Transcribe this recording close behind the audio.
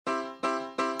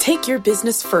Take your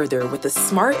business further with the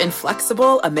smart and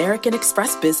flexible American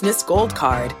Express Business Gold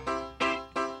Card.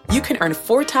 You can earn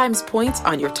 4 times points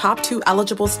on your top 2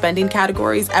 eligible spending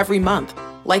categories every month,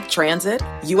 like transit,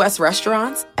 U.S.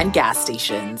 restaurants, and gas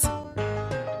stations.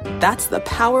 That's the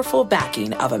powerful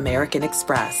backing of American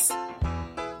Express.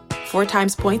 4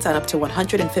 times points on up to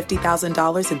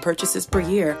 $150,000 in purchases per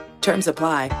year. Terms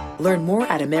apply. Learn more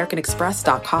at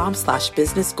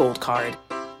americanexpress.com/businessgoldcard.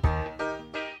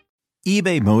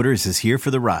 eBay Motors is here for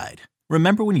the ride.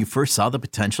 Remember when you first saw the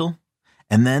potential?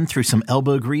 And then through some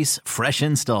elbow grease, fresh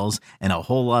installs, and a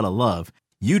whole lot of love,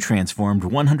 you transformed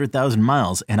 100,000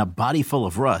 miles and a body full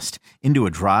of rust into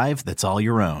a drive that's all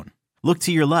your own. Look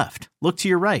to your left. Look to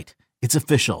your right. It's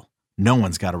official. No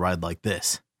one's got a ride like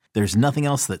this. There's nothing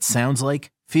else that sounds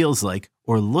like, feels like,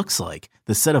 or looks like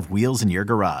the set of wheels in your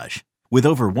garage. With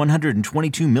over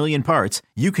 122 million parts,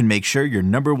 you can make sure your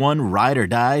number one ride or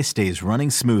die stays running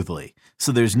smoothly,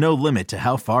 so there's no limit to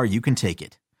how far you can take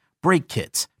it. Brake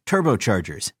kits,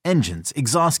 turbochargers, engines,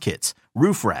 exhaust kits,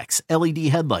 roof racks, LED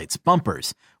headlights,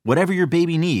 bumpers, whatever your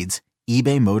baby needs,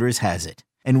 eBay Motors has it.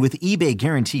 And with eBay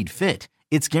Guaranteed Fit,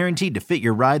 it's guaranteed to fit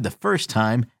your ride the first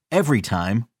time, every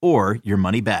time, or your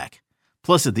money back.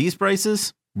 Plus at these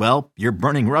prices, well, you're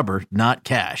burning rubber, not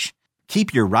cash.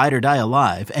 Keep your ride or die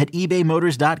alive at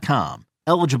ebaymotors.com.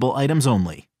 Eligible items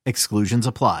only. Exclusions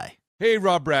apply. Hey,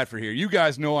 Rob Bradford here. You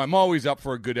guys know I'm always up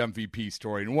for a good MVP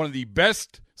story, and one of the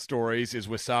best stories is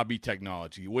Wasabi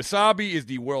Technology. Wasabi is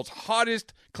the world's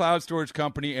hottest cloud storage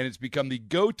company, and it's become the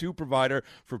go-to provider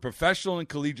for professional and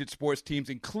collegiate sports teams,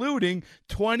 including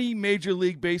 20 Major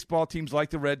League Baseball teams like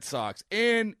the Red Sox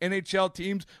and NHL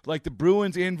teams like the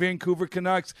Bruins and Vancouver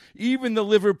Canucks. Even the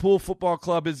Liverpool Football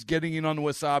Club is getting in on the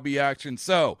Wasabi action.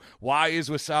 So, why is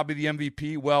Wasabi the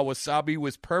MVP? Well, Wasabi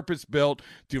was purpose-built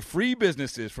to free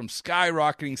businesses from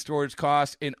skyrocketing storage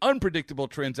costs and unpredictable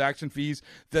transaction fees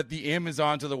that the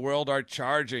Amazons of the world are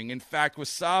charging. In fact,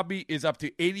 Wasabi is up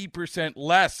to 80%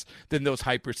 less than those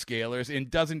hyperscalers and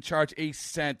doesn't charge a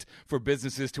cent for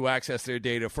businesses to access their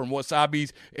data. From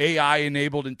Wasabi's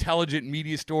AI-enabled intelligent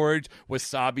media storage,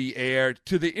 Wasabi Air,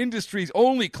 to the industry's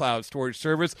only cloud storage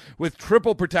service with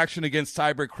triple protection against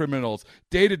cyber criminals,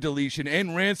 data deletion,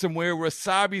 and ransomware,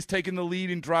 Wasabi's taken the lead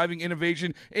in driving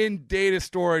innovation in data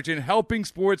storage and helping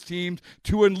sports teams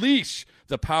to unleash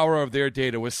the power of their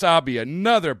data. Wasabi,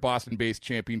 another Boston-based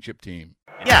championship team.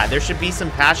 Yeah, there should be some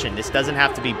passion. This doesn't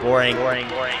have to be boring. You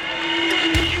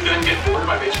guys get bored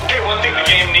by baseball. Hey, one thing the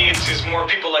game needs is more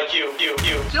people like you.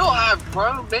 Still have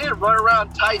grown men run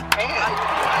around tight pants.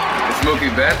 It's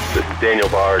Mookie Betts. This is Daniel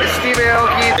Bard. It's Steve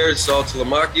Aoki. There's Sal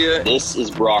Talamacchia. This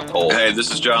is Brock Holt. Hey, this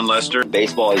is John Lester.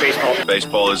 Baseball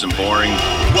isn't boring.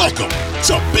 Welcome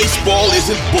to Baseball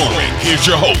Isn't Boring. Here's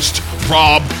your host,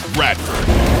 Rob Bradford.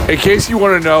 In case you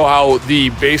want to know how the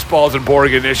Baseball Isn't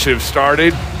Boring initiative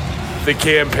started, the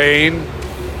campaign,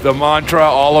 the mantra,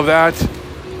 all of that,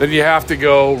 then you have to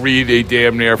go read A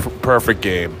Damn Near Perfect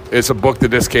Game. It's a book that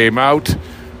just came out,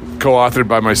 co-authored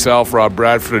by myself, Rob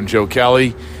Bradford, and Joe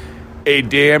Kelly. A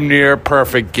Damn Near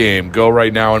Perfect Game. Go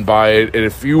right now and buy it. And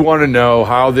if you want to know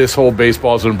how this whole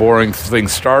Baseball Isn't Boring thing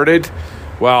started,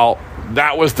 well,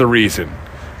 that was the reason.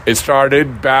 It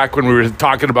started back when we were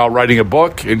talking about writing a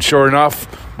book, and sure enough,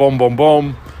 boom, boom,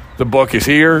 boom, the book is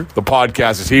here, the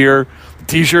podcast is here, the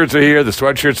T-shirts are here, the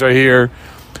sweatshirts are here,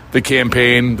 the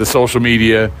campaign, the social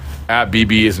media, at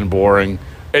BB Isn't Boring,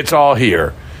 it's all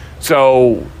here.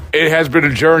 So it has been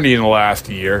a journey in the last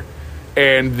year,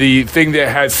 and the thing that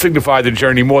has signified the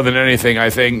journey more than anything, I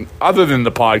think, other than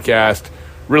the podcast,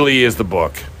 really is the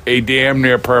book, A Damn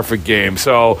Near Perfect Game.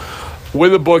 So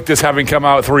with the book just having come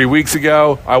out 3 weeks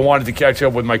ago, I wanted to catch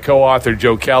up with my co-author,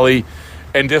 Joe Kelly,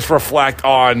 and just reflect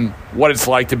on what it's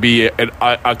like to be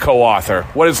a co-author,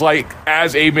 what it's like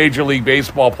as a Major League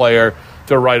Baseball player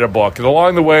to write a book. And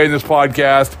along the way in this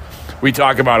podcast, we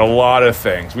talk about a lot of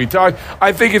things.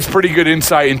 I think it's pretty good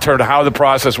insight in terms of how the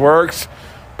process works,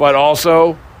 but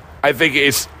also I think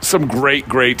it's some great,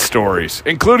 great stories,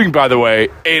 including, by the way,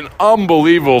 an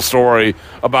unbelievable story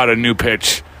about a new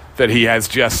pitch that he has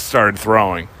just started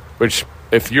throwing, which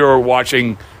if you're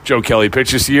watching Joe Kelly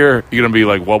pitch this year, you're going to be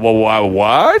like,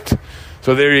 what?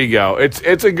 So there you go.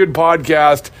 It's a good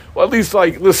podcast. Well, at least,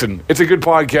 listen, it's a good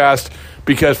podcast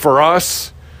because for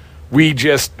us, we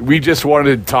just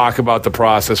wanted to talk about the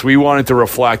process. We wanted to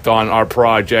reflect on our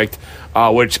project,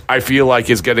 which I feel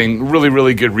like is getting really,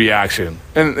 really good reaction.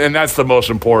 And that's the most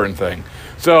important thing.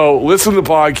 So listen to the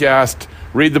podcast,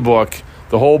 read the book,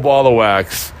 The Whole Ball of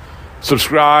Wax,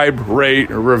 subscribe,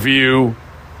 rate, review,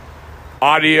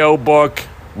 audio book,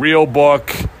 real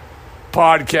book,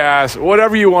 podcast,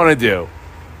 whatever you want to do.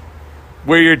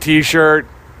 Wear your T-shirt,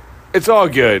 It's all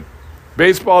good.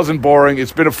 Baseball isn't boring.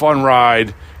 It's been a fun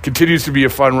ride. Continues to be a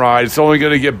fun ride. It's only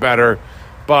going to get better.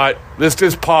 But let's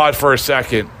just pause for a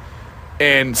second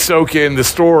and soak in the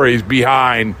stories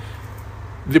behind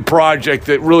the project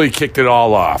that really kicked it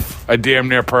all off. A damn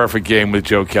near perfect game with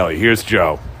Joe Kelly. Here's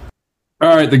Joe.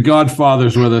 All right, the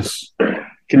Godfather's with us.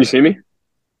 Can you see me?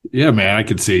 Yeah, man, I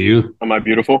can see you. Am I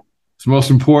beautiful? So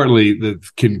most importantly,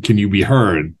 can you be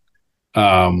heard?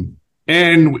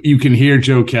 And you can hear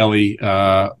Joe Kelly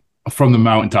from the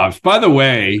mountaintops. By the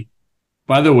way,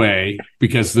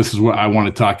 because this is what I want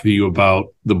to talk to you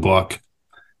about the book.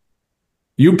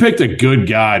 You picked a good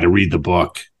guy to read the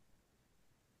book.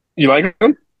 You like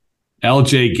him?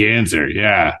 LJ Ganser,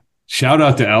 yeah. Shout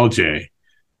out to LJ.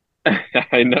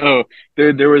 I know.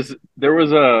 There was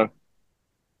a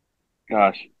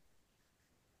gosh.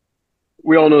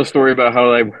 We all know the story about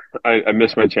how I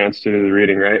missed my chance to do the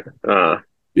reading, right?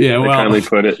 Yeah, well, they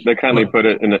kindly put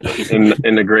it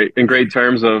in great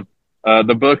terms of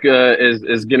the book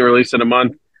is getting released in a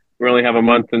month. We only have a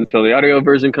month until the audio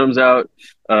version comes out.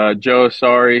 Joe,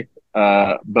 sorry,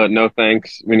 but no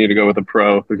thanks. We need to go with a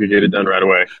pro who could get it done right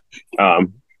away. But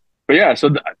yeah, so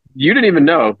you didn't even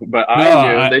know, but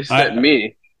I knew. They sent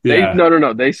me.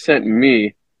 They sent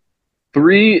me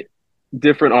 3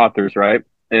 different authors, right?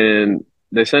 And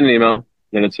they send an email,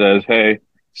 and it says, "Hey,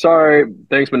 sorry,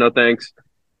 thanks, but no thanks.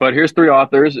 But here's 3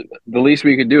 authors. The least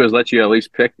we could do is let you at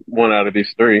least pick one out of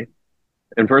these 3."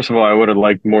 And first of all, I would have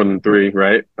liked more than 3,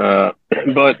 right? But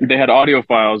they had audio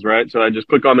files, right? So I just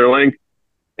click on their link,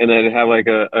 and then have like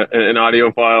an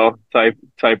audio file type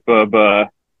of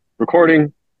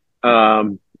recording.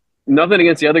 Nothing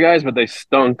against the other guys, but they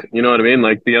stunk. You know what I mean?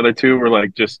 Like the other 2 were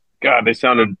like just God. They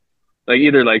sounded like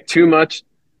either like too much,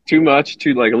 too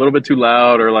like a little bit too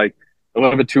loud, or like a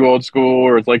little bit too old school,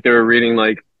 or it's like they were reading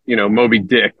like Moby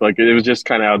Dick. Like it was just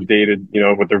kind of outdated,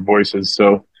 with their voices.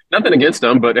 So nothing against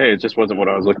them, but hey, it just wasn't what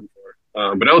I was looking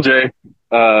for. But LJ,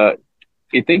 I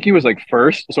think he was like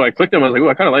first, so I clicked him. I was like, "Oh,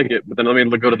 I kind of like it," but then let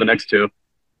me go to the next 2,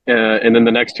 and then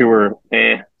the next 2 were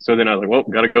So then I was like, "Well,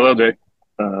 gotta go LJ."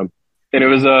 And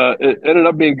it ended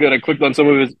up being good. I clicked on some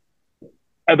of his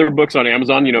other books on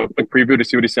Amazon, like preview to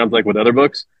see what he sounds like with other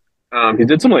books. He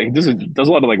did some does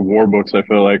a lot of like war books, I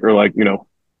feel like, or like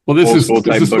Well, this is sort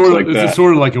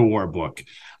of like a war book,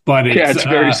 but it's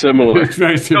very similar. It's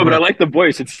very similar. No, but I like the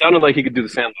voice. It sounded like he could do the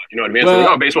Sandlot. You know what I mean?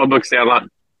 Well, baseball book Sandlot.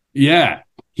 Yeah,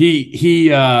 he.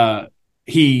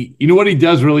 You know what he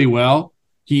does really well?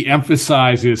 He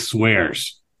emphasizes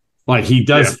swears. Like he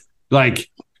does, like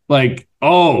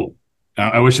oh.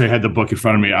 I wish I had the book in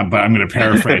front of me, but I'm going to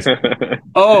paraphrase.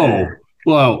 Oh,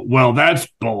 well, that's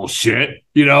bullshit.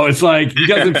 It's like he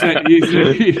doesn't say,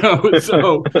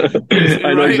 so.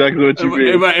 I know exactly what you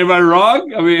mean. Am I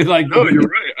wrong? I mean, like. No, you're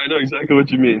right. I know exactly what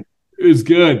you mean. It's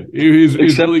good.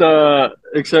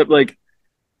 Except like,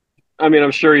 I mean,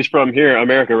 I'm sure he's from here,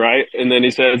 America, right? And then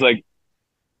he says like,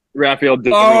 Rafael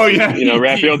Devers. Oh yeah,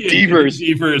 Rafael Devers.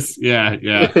 Devers. Yeah.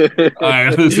 All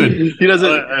right, listen. He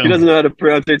doesn't know how to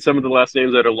pronounce some of the last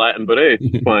names that are Latin, but hey,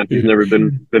 it's fine. He's never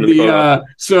been in the photo.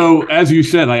 So as you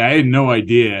said, like I had no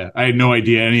idea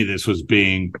any of this was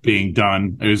being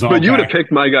done. It was all. But you would have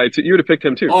picked my guy too. You would have picked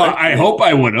him too. Oh, right? I hope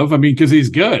I would have. I mean, because he's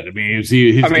good. I mean, he's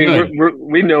good.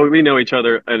 We know each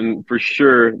other, and for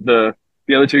sure the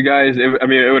other 2 guys. It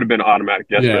would have been automatic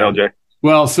yes for LJ.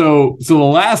 Well, so the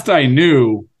last I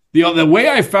knew. The way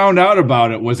I found out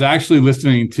about it was actually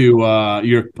listening to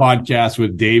your podcast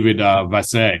with David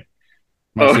Vassay.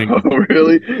 Oh,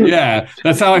 really? Yeah,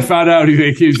 that's how I found out.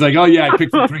 He was like, "Oh yeah, I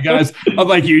picked from 3 guys." I'm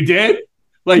like, "You did?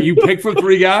 Like you picked from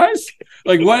 3 guys?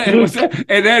 Like what?"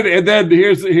 And then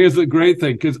here's the great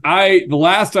thing, because the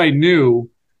last I knew,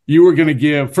 you were going to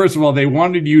give. First of all, they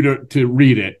wanted you to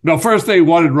read it. No, first they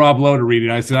wanted Rob Lowe to read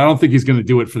it. I said, "I don't think he's going to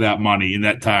do it for that money in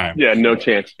that time." Yeah, no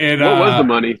chance. And what was the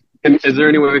money? And is there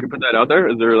any way we can put that out there?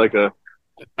 Is there like a?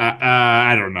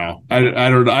 I don't know. I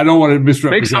don't want to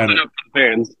misrepresent Make something up for the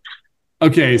fans.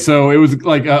 Okay, so it was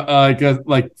like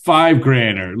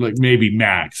 $5,000 or like maybe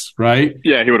max, right?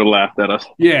 Yeah, he would have laughed at us.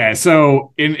 Yeah.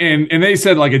 So and they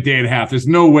said like a day and a half. There's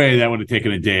no way that would have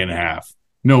taken a day and a half.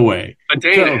 No way. A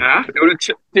day and a half? It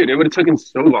would have taken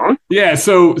so long. Yeah.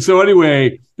 So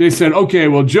anyway, they said, okay,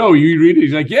 well, Joe, you read it.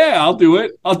 He's like, yeah, I'll do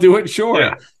it. Sure.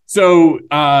 Yeah. So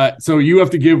you have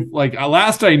to give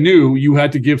last I knew you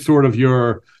had to give sort of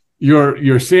your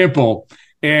sample.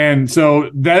 And so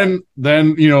then,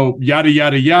 yada,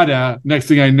 yada, yada. Next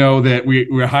thing I know that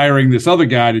we're hiring this other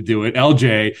guy to do it,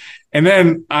 LJ. And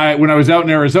then when I was out in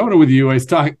Arizona with you,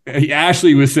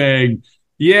 Ashley was saying,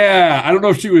 yeah, I don't know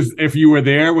if you were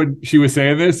there when she was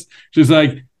saying this. She was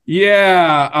like,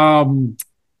 yeah,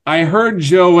 I heard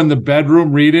Joe in the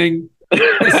bedroom reading. He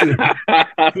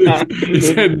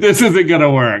said, this isn't going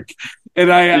to work.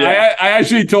 And I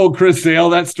actually told Chris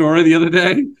Sale that story the other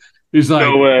day. He's like,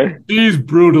 no way. She's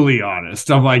brutally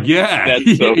honest. I'm like, yeah.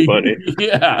 That's so funny.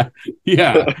 Yeah.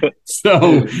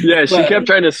 So yeah, she kept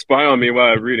trying to spy on me while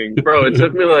I was reading. Bro, it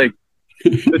took me like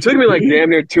damn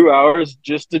near 2 hours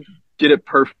just to get it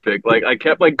perfect. Like I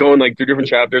kept like going like 3 different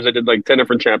chapters. I did like 10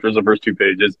 different chapters the first 2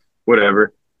 pages,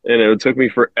 whatever. And it took me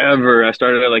forever. I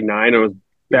started at like 9. I was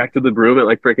back to the room at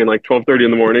like freaking like 12:30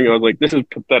 in the morning. I was like, this is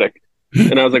pathetic.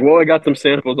 And I was like, well, I got some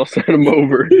samples. I'll send them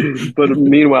over. But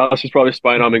meanwhile, she's probably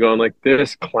spying on me going like,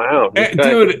 this clown.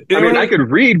 Dude, I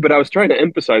could read, but I was trying to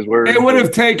emphasize words. It would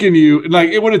have taken you,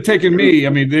 like it would have taken me. I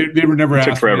mean, they were never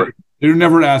asked forever. Me. They were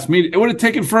never asked me. It would have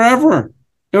taken forever.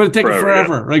 It would have taken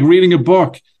forever, like reading a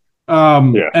book.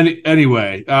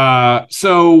 Anyway,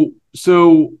 so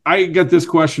I got this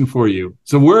question for you.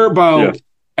 So we're about,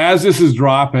 as this is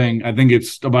dropping, I think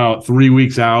it's about 3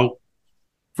 weeks out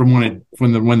from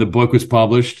when the book was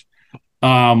published.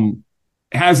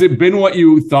 Has it been what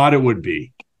you thought it would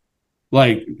be?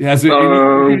 Like, has it?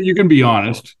 You can be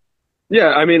honest.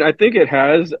 Yeah, I mean, I think it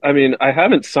has. I mean, I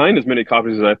haven't signed as many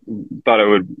copies as I thought I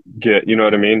would get. You know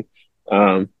what I mean?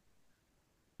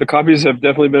 The copies have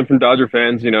definitely been from Dodger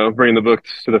fans, you know, bringing the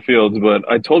books to the fields. But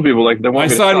I told people like they want me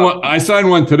to stop. I signed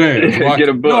one today. Get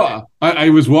a book. No, I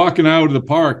was walking out of the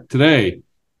park today,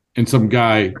 and some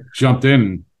guy jumped in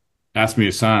and asked me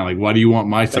to sign. Like, why do you want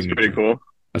my signature? That's pretty cool.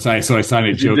 So I signed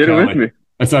it, Joe Kelly. It with me.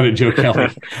 I signed it, Joe Kelly.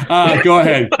 Go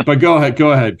ahead.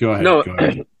 Go ahead.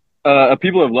 No,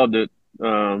 people have loved it.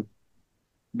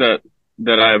 That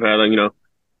I have had, you know,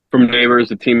 from neighbors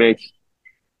to teammates,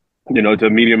 you know, to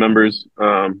media members.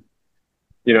 You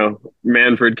know,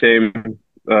 Manfred came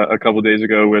a couple of days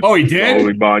ago with he did?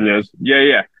 Raul Ibanez.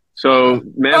 Yeah. So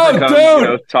Manfred comes, you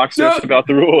know, talks to us about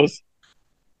the rules.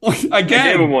 Again, I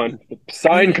gave him one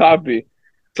signed copy.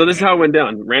 So this is how it went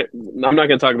down. I'm not going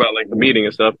to talk about like the meeting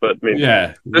and stuff, but I mean,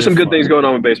 there's some good things going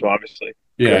on with baseball, obviously.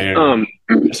 Yeah.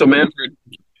 So Manfred,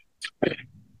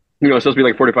 you know, it's supposed to be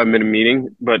like a 45-minute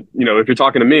meeting, but you know, if you're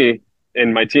talking to me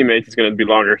and my teammates, it's going to be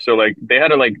longer. So like they had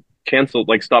to like cancel,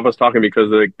 like stop us talking because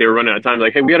like they were running out of time.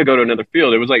 Like, hey, we got to go to another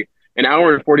field. It was like an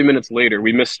hour and 40 minutes later.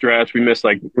 We missed stretch. We missed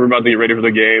like we're about to get ready for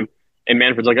the game. And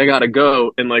Manfred's like, I gotta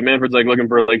go. And like Manfred's like looking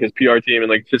for like his PR team and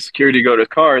like his security to go to his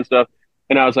car and stuff.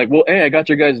 And I was like, well, hey, I got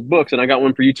your guys' books and I got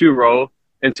one for you too, Raul.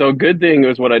 And so good thing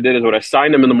was what I did is what I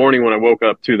signed them in the morning when I woke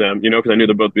up to them, you know, because I knew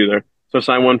they'd both be there. So I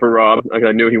signed one for Rob. Like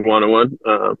I knew he wanted one.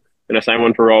 And I signed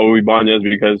one for Raul Ibanez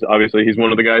because obviously he's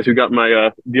one of the guys who got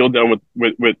my deal done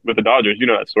with the Dodgers. You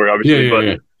know that story,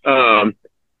 obviously.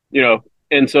 You know,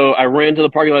 and so I ran to the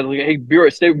parking lot like, hey, be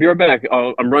right back.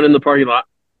 I'm running the parking lot.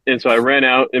 And so I ran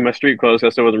out in my street clothes. I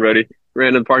still wasn't ready.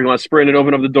 Ran to the parking lot, sprinted,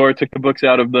 opened up the door, took the books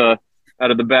out of the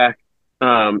back.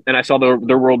 And I saw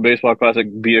their World Baseball Classic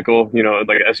vehicle, you know,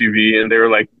 like an SUV, and they were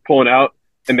like pulling out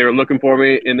and they were looking for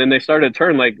me. And then they started to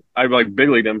turn like I like big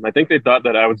leagued them. I think they thought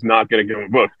that I was not going to give them a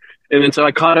book. And then so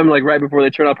I caught them like right before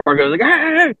they turned off park. I was like,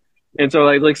 hey! And so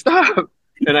like stop.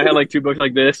 And I had like 2 books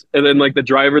like this. And then like the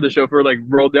chauffeur, like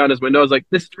rolled down his window. I was like,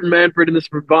 this is for Manfred and this is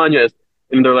for Ibanez.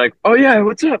 And they're like, oh, yeah,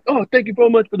 what's up? Oh, thank you so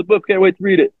much for the book. Can't wait to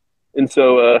read it. And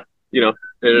so, you know,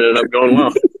 it ended up going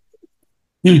well.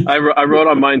 I wrote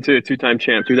on mine, too, 2-time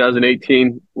champ,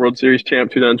 2018 World Series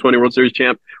champ, 2020 World Series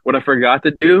champ. What I forgot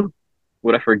to do,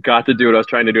 what I was trying to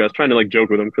do, I was trying to, like, joke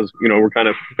with them because, you know, we're kind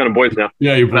of boys now.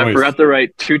 Yeah, you're boys. I forgot to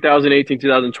write 2018,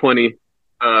 2020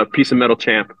 piece of metal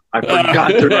champ. I forgot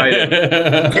to write it.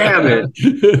 Damn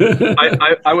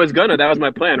it. I was gonna. That was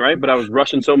my plan, right? But I was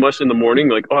rushing so much in the morning,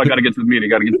 like, oh, I got to get to the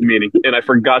meeting. And I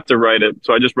forgot to write it.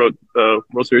 So I just wrote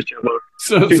World Series champ.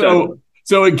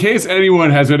 So in case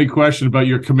anyone has any question about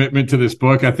your commitment to this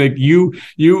book, I think you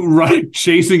run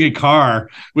chasing a car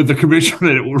with the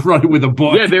commissioner running with a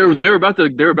book. Yeah, they were about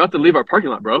to leave our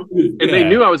parking lot, bro. And they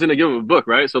knew I was going to give them a book,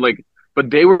 right? So like, but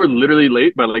they were literally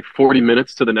late by like 40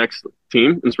 minutes to the next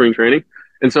team in spring training.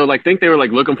 And so like, think they were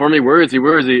like looking for me. Where is he?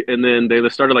 And then they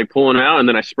started like pulling out, and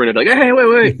then I sprinted like, hey,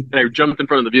 wait. And I jumped in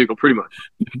front of the vehicle pretty much.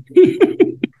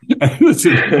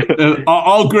 Listen,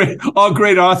 all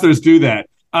great authors do that.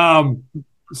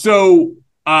 So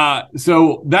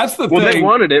that's the thing. Well, they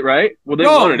wanted it, right?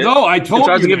 Wanted it. No, I told you.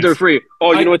 So I was going to give them free.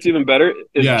 Oh, you know what's even better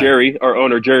is Jerry, our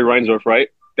owner, Jerry Reinsdorf, right?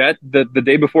 That the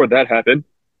day before that happened,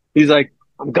 he's like,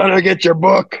 I'm going to get your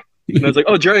book. And I was like,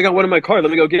 oh, Jerry, I got one in my car. Let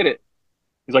me go get it.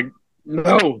 He's like,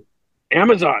 no,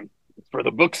 Amazon. It's for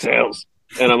the book sales.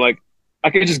 And I'm like, I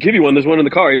can just give you one. There's one in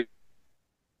the car. And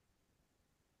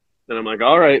I'm like,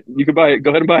 all right, you can buy it.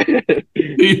 Go ahead and buy it.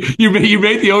 You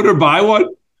made the owner buy one?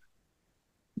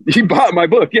 He bought my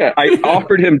book. Yeah, I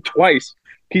offered him twice.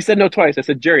 He said no twice. I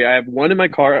said, Jerry, I have one in my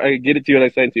car. I get it to you and I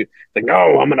send it to you. He's like,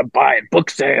 no, I'm going to buy it. Book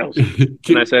sales.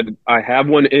 And I said, I have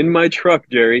one in my truck,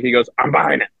 Jerry. He goes, I'm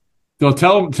buying it. So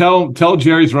tell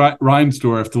Jerry's Rhyme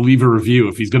Store to leave a review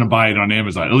if he's going to buy it on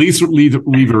Amazon. At least leave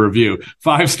a review.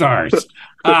 5 stars.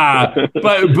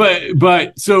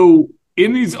 But so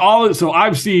in these so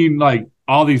I've seen like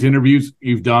all these interviews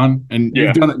you've done, and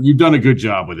you've done a good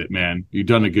job with it, man. You've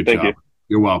done a good job. You.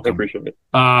 You're welcome. I appreciate it.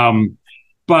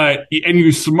 But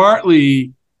you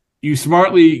smartly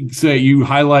say you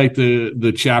highlight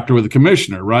the chapter with the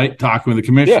commissioner, right? Talking with the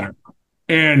commissioner,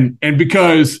 and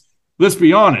because let's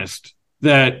be honest,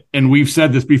 and we've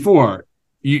said this before,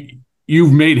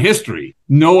 you've made history.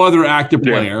 No other active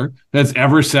player has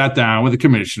ever sat down with the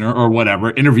commissioner or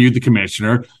whatever, interviewed the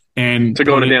commissioner, and to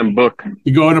go in a damn book,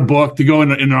 to go in a book, to go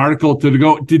in an article,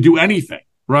 to do anything,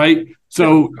 right?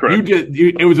 So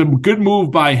it was a good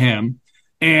move by him.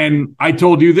 And I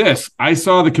told you this. I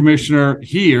saw the commissioner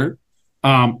here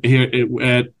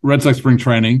at Red Sox spring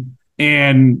training,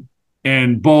 and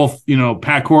both,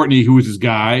 Pat Courtney, who was his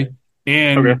guy,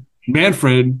 and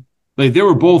Manfred, like they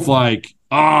were both like,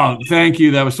 "Oh, thank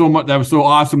you. That was so much. That was so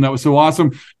awesome. That was so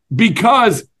awesome."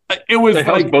 Because it was it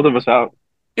helps both of us out.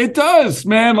 It does,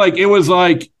 man. Like it was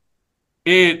like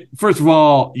first of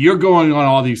all, you're going on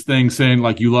all these things saying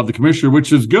like you love the commissioner,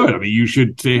 which is good. I mean, you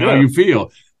should say how you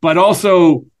feel. But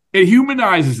also, it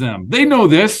humanizes them. They know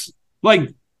this.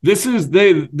 Like this is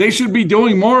they should be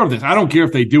doing more of this. I don't care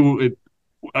if they do it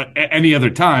any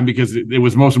other time because it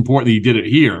was most important that you did it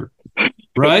here,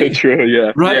 right? True.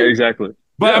 Yeah. Right. Yeah. Exactly.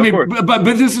 But I mean, but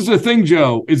this is the thing,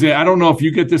 Joe. Is that I don't know if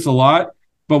you get this a lot,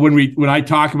 but when I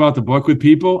talk about the book with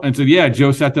people and said, "Yeah,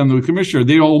 Joe sat down with the commissioner,"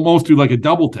 they almost do like a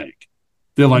double take.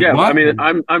 They're like, "What?" I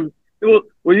mean,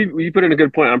 well, you put in a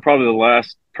good point. I'm probably the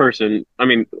last person. I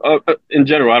mean, in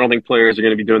general, I don't think players are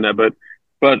going to be doing that.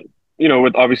 But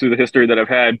with obviously the history that I've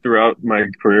had throughout my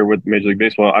career with Major League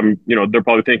Baseball, they're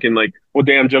probably thinking like, well,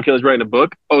 damn, Joe Kelly's writing a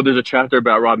book. Oh, there's a chapter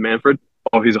about Rob Manfred.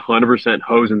 Oh, he's 100%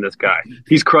 hosing this guy.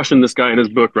 He's crushing this guy in his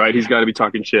book, right? He's got to be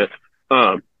talking shit.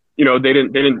 They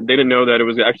didn't know that it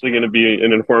was actually going to be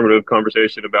an informative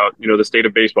conversation about, the state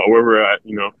of baseball, where we're at,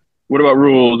 what about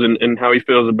rules and how he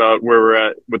feels about where we're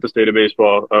at with the state of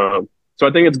baseball. So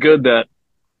I think it's good that,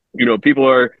 people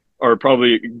are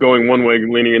probably going one way,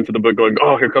 leaning into the book going,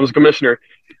 oh, here comes the commissioner.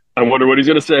 I wonder what he's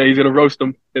going to say. He's going to roast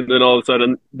him. And then all of a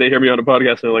sudden they hear me on a podcast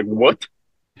and they're like, what?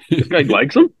 This guy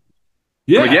likes him?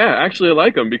 Yeah. Like, yeah, actually I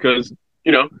like him because,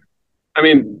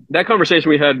 that conversation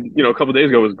we had, a couple of days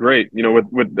ago was great,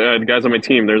 with the guys on my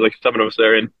team. There's like 7 of us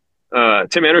there. And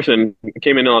Tim Anderson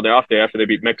came in on the off day after they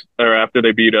beat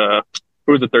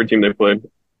who was the third team they played?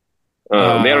 They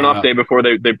had an off day before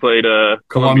they played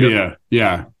Columbia.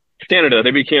 Yeah. Canada. They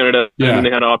beat Canada, and then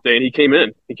they had an off day, and he came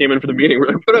in. He came in for the meeting. We're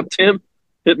like, "What up, Tim?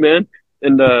 Hitman?"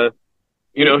 And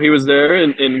he was there,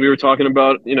 and we were talking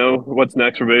about what's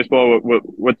next for baseball,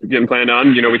 what's getting planned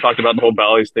on. We talked about the whole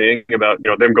Bally's thing, about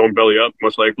them going belly up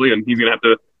most likely, and he's gonna have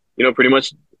to pretty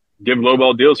much give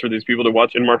lowball deals for these people to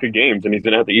watch in market games, and he's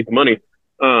gonna have to eat the money.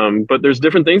 But there's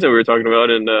different things that we were talking about,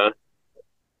 and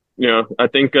I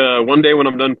think one day when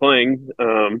I'm done playing,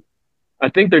 I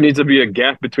think there needs to be a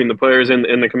gap between the players and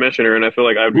the commissioner, and I feel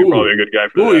like I would be probably a good guy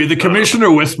for that. You're the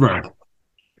commissioner whisperer.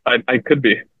 I could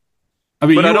be. I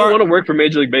mean, but I don't want to work for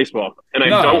Major League Baseball, and I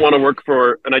don't want to work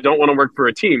for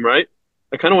a team, right?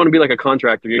 I kind of want to be like a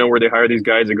contractor, where they hire these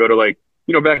guys and go to like,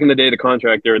 back in the day, the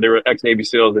contractor, they were ex-Navy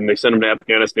SEALs, and they sent them to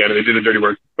Afghanistan, and they do the dirty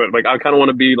work. But like, I kind of want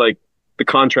to be like the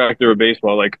contractor of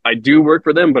baseball. Like, I do work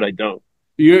for them, but I don't.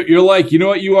 You're like, you know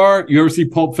what you are? You ever see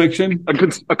Pulp Fiction?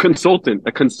 A consultant.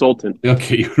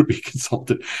 Okay, you're a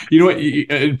consultant. You know what?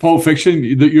 In Pulp Fiction,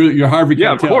 you're Harvey Keitel.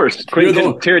 Yeah, of course.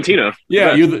 Tarantino.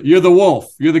 Yeah, you're the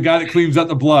wolf. You're the guy that cleans up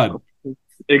the blood.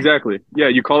 Exactly. Yeah,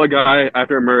 you call a guy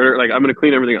after a murder, like, I'm going to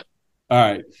clean everything up. All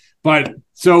right. But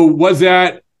so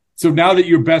now that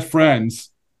you're best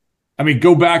friends, I mean,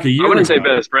 go back a year. I wouldn't say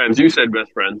best friends. You said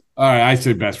best friends. All right, I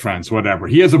said best friends, whatever.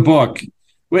 He has a book.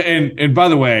 And by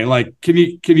the way, like, can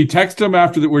you text him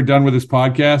after that we're done with this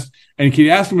podcast? And can you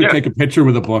ask him to take a picture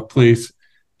with a book, please?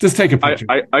 Just take a picture.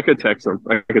 I could text him.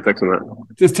 that.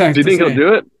 Just text. Do you think he'll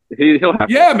do it? He'll have.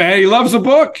 Yeah, man. He loves the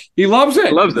book. He loves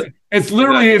it. Loves it. It's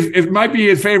literally it might be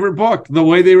his favorite book. The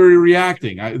way they were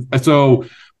reacting. But it was.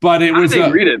 How did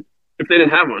they read it if they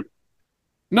didn't have one?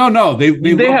 No.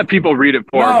 They have people read it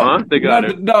for them, huh? They got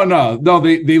it. No.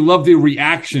 They love the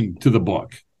reaction to the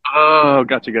book. Oh,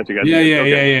 gotcha.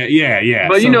 Yeah.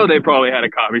 But they probably had a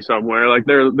copy somewhere. Like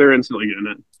they're instantly getting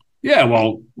it. Yeah.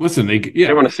 Well, listen, they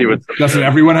want to see what. Doesn't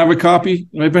everyone have a copy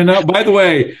right by now? By the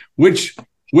way, which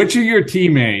which of your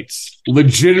teammates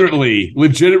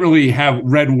legitimately have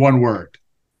read one word?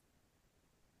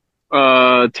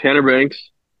 Tanner Banks.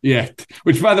 Yeah.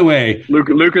 Which, by the way,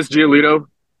 Lucas Giolito.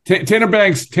 Tanner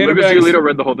Banks. Giolito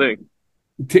read the whole thing.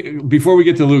 Before we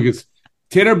get to Lucas,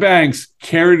 Tanner Banks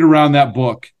carried around that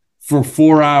book for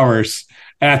 4 hours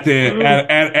at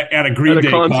a Green Day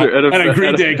concert. At a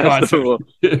Green Day concert.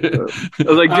 I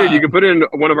was like, dude, you can put it in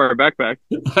one of our backpacks.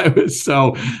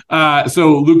 So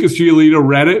Lucas Giolito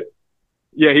read it?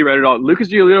 Yeah, he read it all. Lucas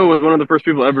Giolito was one of the first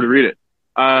people ever to read it.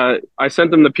 I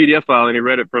sent him the PDF file, and he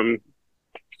read it from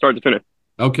start to finish.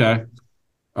 Okay.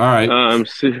 All right.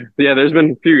 So, yeah, there's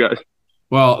been a few guys.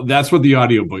 Well, that's what the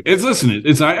audiobook is. Listen,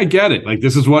 I get it. Like,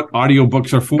 this is what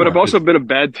audiobooks are for. But I've also been a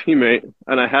bad teammate,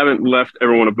 and I haven't left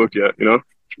everyone a book yet, you know?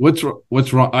 What's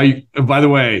wrong? By the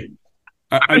way,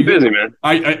 I'm busy, man.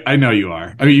 I know you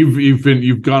are. I mean,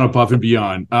 you've gone above and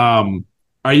beyond.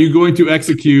 Are you going to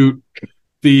execute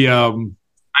the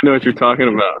I know what you're talking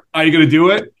about. Are you going to do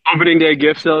it? Opening day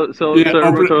gift sale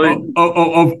ceremony.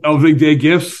 Opening day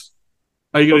gifts.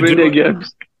 Are you going to do it?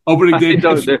 Gifts? Opening day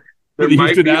gifts. There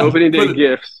might be opening day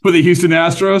gifts for the Houston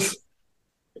Astros.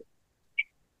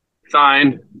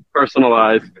 Signed,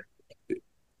 personalized.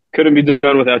 Couldn't be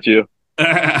done without you.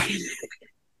 I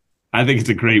think it's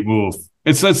a great move.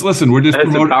 Listen, we're just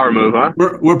promoting a power move, huh?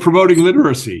 We're promoting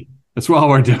literacy. That's all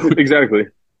we're doing. Exactly.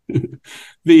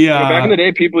 Back in the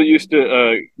day, people used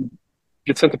to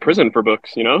get sent to prison for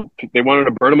books. You know, they wanted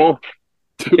to burn them all.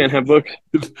 You can't have books.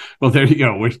 Well, there you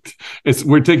go.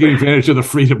 We're taking advantage of the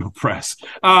freedom of press.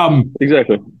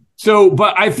 Exactly. So,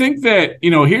 but I think that,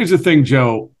 here's the thing,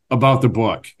 Joe, about the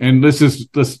book, and this is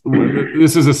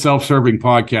a self-serving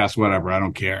podcast. Whatever, I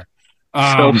don't care.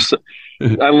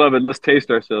 I love it. Let's taste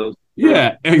ourselves.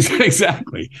 Yeah,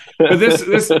 exactly. But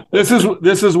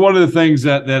this is one of the things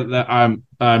that I'm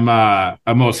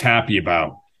most happy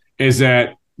about is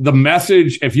that the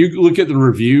message. If you look at the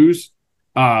reviews,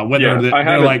 if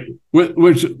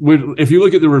you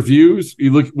look at the reviews,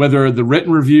 you look whether the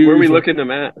written reviews. Where are we looking them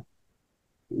at?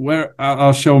 Where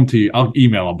I'll show them to you. I'll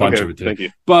email a bunch of it to you. Thank you.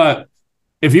 But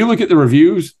if you look at the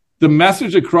reviews, the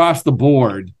message across the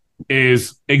board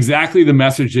is exactly the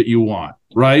message that you want,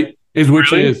 right? Yeah,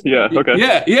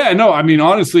 okay. Yeah. No, I mean,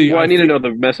 honestly, I need to know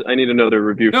the message. I need to know the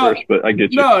review first, but I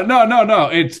get you. No.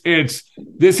 Here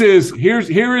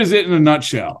is it in a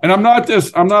nutshell. And I'm not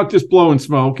just blowing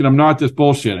smoke, and I'm not just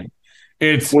bullshitting.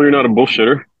 You're not a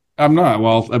bullshitter. I'm not.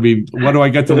 Well, I mean, what do I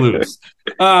get to lose?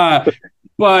 But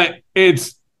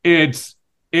it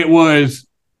was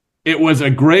a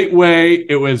great way.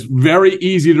 It was very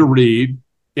easy to read.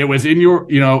 It was in your,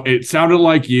 it sounded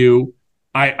like you.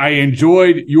 I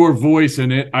enjoyed your voice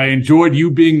in it. I enjoyed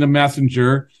you being the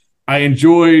messenger. I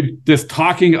enjoyed this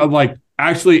talking of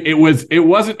actually it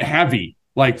wasn't heavy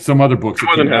like some other books. It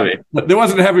wasn't heavy. It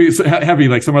wasn't heavy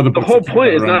like some other books. The whole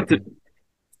point is not to,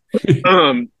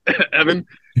 Evan.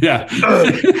 Yeah.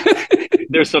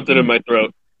 There's something in my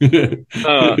throat. We didn't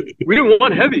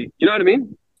want heavy. You know what I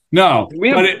mean? No.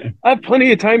 I have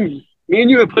plenty of time. Me and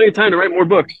you have plenty of time to write more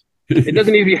books. It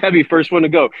doesn't need to be heavy first one to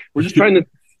go. We're just trying to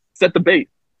set the bait.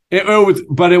 It was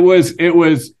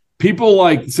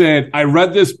people said, I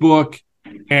read this book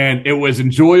and it was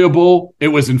enjoyable. It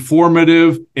was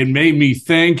informative. It made me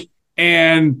think.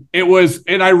 And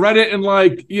I read it in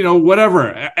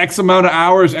whatever, X amount of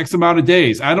hours, X amount of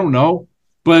days. I don't know.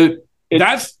 But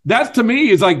that's to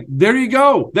me is there you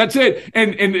go. That's it.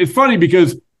 And it's funny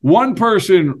because one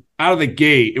person out of the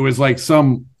gate, it was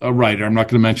some writer, I'm not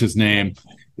going to mention his name,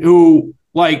 who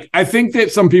I think that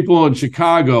some people in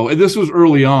Chicago, and this was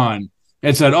early on,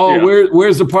 had said,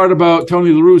 where's the part about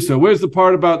Tony La Russa? Where's the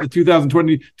part about the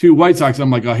 2022 White Sox? I'm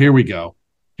like, oh, here we go.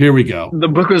 The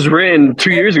book was written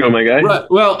 2 years ago, my guy. Right.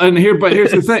 Well,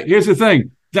 here's the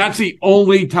thing. That's the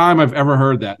only time I've ever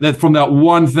heard that from that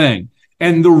one thing.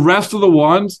 And the rest of the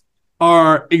ones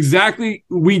are exactly,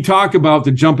 we talk about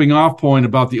the jumping off point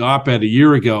about the op-ed a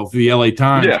year ago for the LA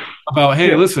Times about,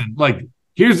 hey, listen,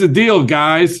 here's the deal,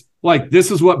 guys. This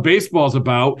is what baseball's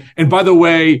about. And by the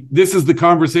way, this is the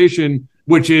conversation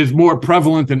which is more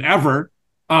prevalent than ever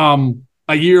a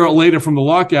year later from the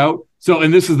lockout.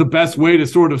 And this is the best way to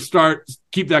sort of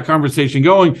keep that conversation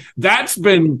going. That's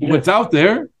been what's out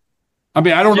there. I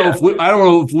mean, I don't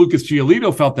know if Lucas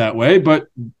Giolito felt that way, but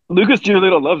Lucas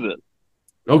Giolito loves it.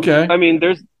 Okay. I mean,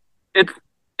 it's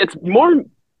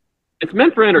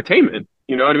meant for entertainment.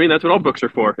 You know what I mean? That's what all books are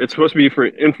for. It's supposed to be for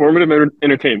informative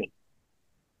entertainment.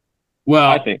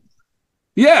 Well, I think.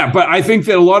 Yeah, but I think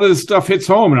that a lot of this stuff hits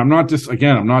home, and I'm not just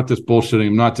bullshitting.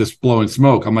 I'm not just blowing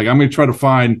smoke. I'm going to try to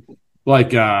find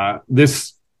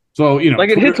this So, you know, like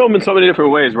it hits home in so many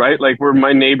different ways, right? Like where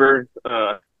my neighbor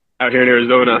out here in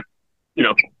Arizona, you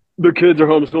know, their kids are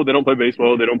homeschooled. They don't play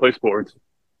baseball. They don't play sports.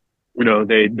 You know,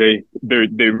 they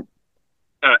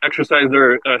exercise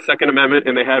their Second Amendment,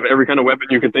 and they have every kind of weapon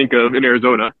you can think of in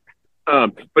Arizona.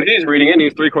 But he's reading it, and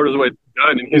he's 3/4 of the way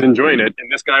done, and he's enjoying it.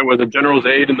 And this guy was a general's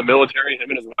aide in the military, him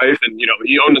and his wife, and, you know,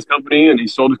 he owned his company, and he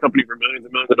sold his company for millions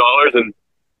and millions of dollars, and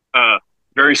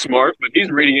very smart. But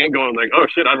he's reading it going like, oh,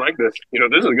 shit, I like this. You know,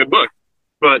 this is a good book.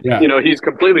 But, you know, he's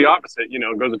completely opposite. You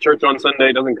know, goes to church on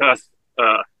Sunday, doesn't cuss.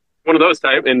 One of those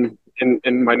type, and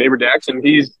my neighbor Dax, and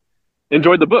he's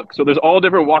enjoyed the book. So there's all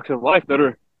different walks of life that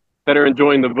are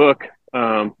enjoying the book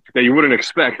that you wouldn't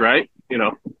expect, right? You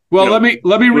know. Well, you know,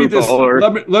 let me read this.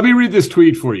 Let me read this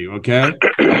tweet for you, okay?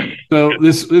 So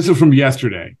this is from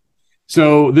yesterday.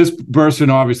 So this person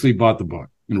obviously bought the book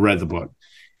and read the book,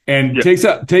 and takes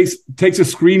a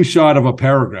screenshot of a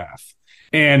paragraph.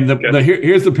 And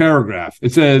here's the paragraph.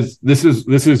 It says, "This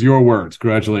is your words.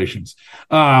 Congratulations."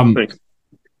 Thanks.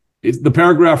 The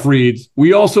paragraph reads,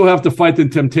 "We also have to fight the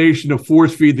temptation to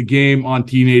force feed the game on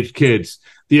teenage kids.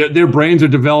 Their brains are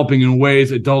developing in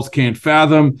ways adults can't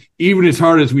fathom. Even as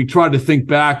hard as we try to think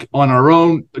back on our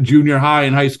own junior high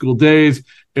and high school days,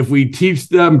 if we teach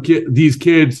these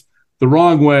kids the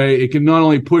wrong way, it can not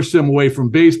only push them away from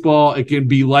baseball, it can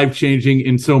be life-changing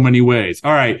in so many ways."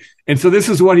 All right. And so this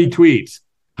is what he tweets.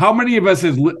 How many of us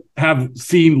have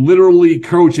seen literally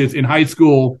coaches in high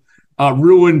school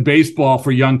ruin baseball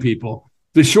for young people?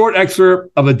 The short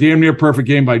excerpt of A Damn Near Perfect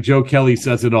Game by Joe Kelly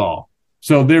says it all.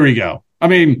 So there we go. I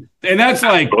mean, and that's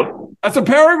a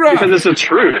paragraph. Because it's the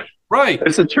truth. Right.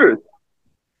 It's the truth.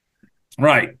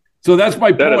 Right. So that's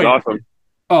my point. That is awesome.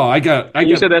 Oh,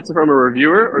 You said that's from a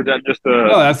reviewer, or is that just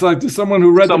No, that's like just someone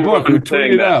who read the book, who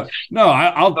tweeted it out. No,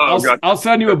 I'll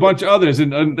send you a bunch of others.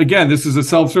 And again, this is a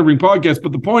self-serving podcast,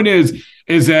 but the point is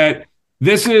that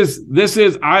this is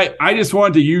I just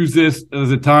wanted to use this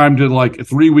as a time to, like,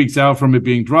 3 weeks out from it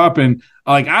being dropping.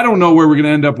 Like, I don't know where we're going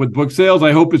to end up with book sales.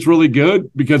 I hope it's really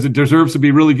good because it deserves to be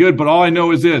really good. But all I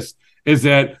know is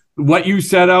that what you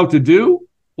set out to do,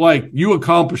 like, you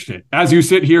accomplished it. As you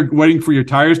sit here waiting for your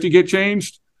tires to get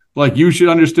changed, like, you should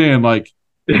understand, like,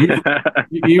 you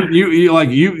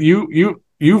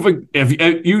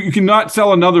cannot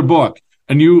sell another book,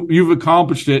 and you've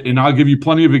accomplished it, and I'll give you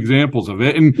plenty of examples of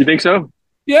it. And you think so?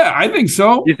 Yeah, I think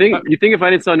so. You think if I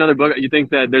didn't sell another book, you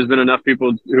think that there's been enough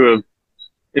people who have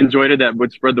enjoyed it that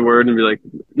would spread the word and be like,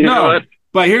 you know what?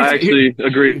 But I actually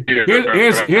agree.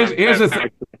 Here's the thing.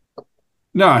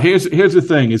 No, here's the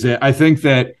thing is that I think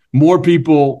that more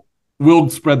people will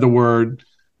spread the word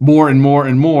more and more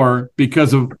and more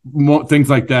because of things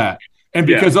like that. And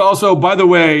because also, by the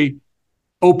way,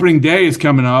 opening day is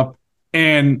coming up,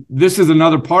 and this is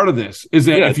another part of this, is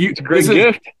that it's a great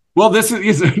gift. Well, this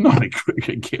is not a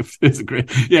great gift. It's a great,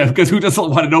 because who doesn't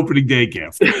want an opening day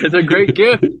gift? It's a great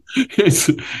gift.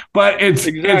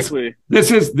 Exactly.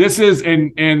 This is,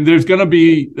 and there's going to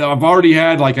be, I've already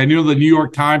had, like, I know the New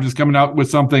York Times is coming out with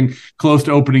something close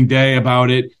to opening day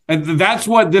about it. And that's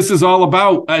what this is all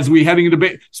about as we heading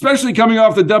into, especially coming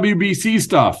off the WBC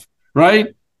stuff, right?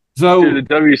 So the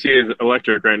WBC is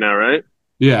electric right now, right?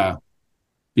 Yeah.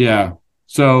 Yeah.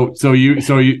 So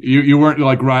you weren't,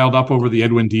 like, riled up over the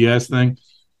Edwin Diaz thing?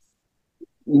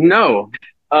 No,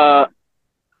 I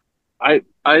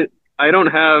don't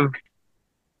have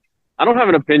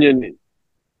an opinion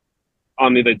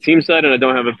on the team side, and I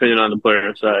don't have an opinion on the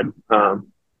player side.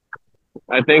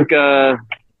 I think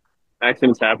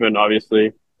accidents happen,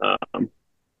 obviously.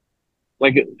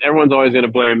 Like, everyone's always going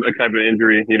to blame a type of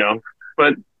injury, you know,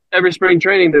 but every spring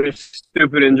training, there's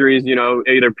stupid injuries, you know,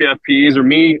 either PFPs or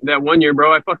me. That one year,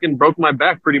 bro, I fucking broke my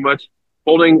back pretty much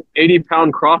holding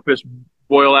 80-pound crawfish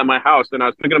boil at my house, and I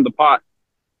was picking up the pot,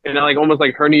 and I, like, almost,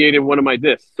 like, herniated one of my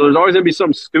discs. So there's always going to be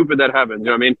something stupid that happens, you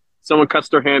know what I mean? Someone cuts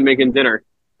their hand making dinner.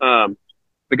 The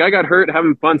guy got hurt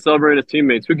having fun celebrating his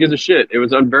teammates. Who gives a shit? It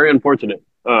was very unfortunate.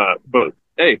 But,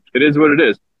 hey, it is what it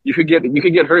is. You could get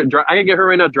hurt. I could get hurt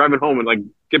right now driving home and, like,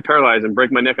 get paralyzed and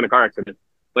break my neck in a car accident.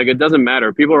 Like, it doesn't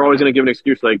matter. People are always going to give an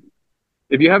excuse. Like,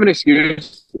 if you have an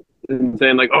excuse and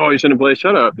saying, like, oh, you shouldn't play,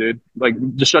 shut up, dude. Like,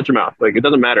 just shut your mouth. Like, it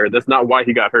doesn't matter. That's not why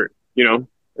he got hurt, you know?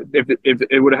 If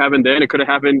it would have happened then, it could have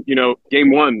happened, you know,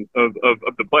 game one of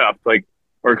the playoffs. Like,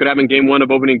 or it could have been game one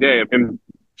of opening day of him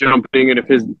jumping, and if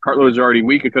his cartilage is already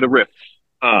weak, it could have ripped.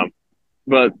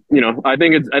 But, you know, I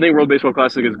think World Baseball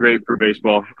Classic is great for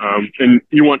baseball. And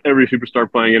you want every superstar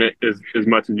playing in it as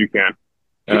much as you can.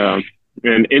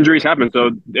 And injuries happen,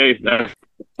 so hey,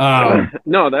 I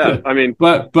mean,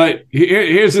 but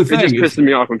here's the thing: it just pisses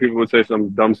me off when people would say some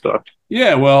dumb stuff.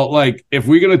 Yeah, well, like, if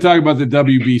we're going to talk about the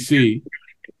WBC,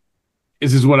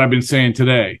 this is what I've been saying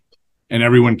today, and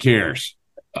everyone cares.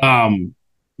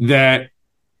 That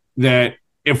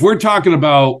if we're talking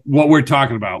about what we're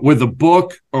talking about with a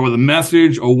book or with a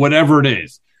message or whatever it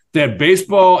is, that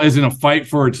baseball is in a fight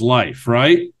for its life,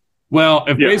 right? Well,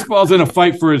 if baseball is in a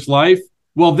fight for its life,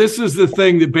 well, this is the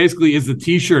thing that basically is the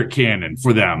T-shirt cannon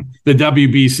for them, the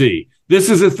WBC. This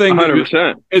is the thing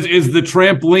 100%. Is the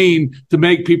trampoline to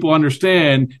make people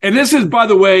understand. And this is, by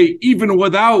the way, even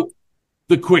without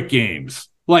the quick games.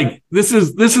 Like this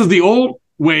is the old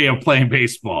way of playing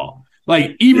baseball.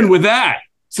 Like even with that.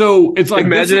 So it's like,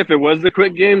 imagine if it was the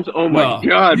quick games. Oh my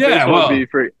God. Baseball would be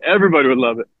free. Everybody would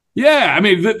love it. Yeah. I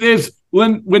mean, there's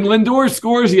when Lindor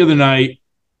scores the other night,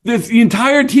 the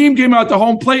entire team came out to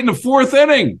home plate in the fourth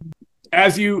inning. I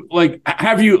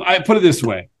put it this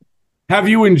way. Have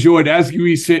you enjoyed, as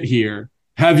we sit here,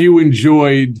 have you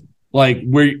enjoyed like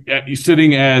where you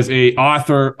sitting as a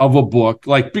author of a book?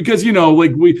 Like, because,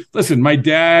 my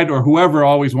dad or whoever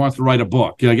always wants to write a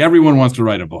book. Like everyone wants to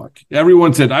write a book.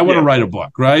 Everyone said, I want to write a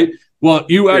book, right? Well,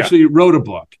 you actually wrote a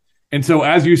book. And so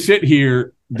as you sit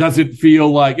here, does it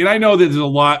feel like, and I know that there's a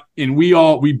lot, and we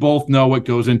both know what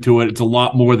goes into it. It's a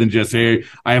lot more than just, hey,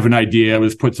 I have an idea.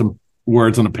 Let's put some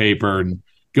words on a paper and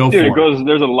go for it.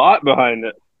 There's a lot behind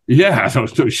it. Yeah, so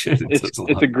shit.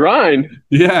 It's a grind.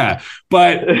 Yeah,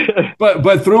 but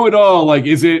through it all, like,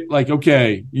 is it like,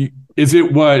 okay? Is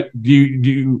it what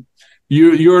you're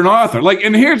an author? Like,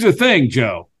 and here's the thing,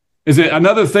 Joe. Is it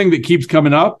another thing that keeps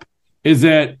coming up? Is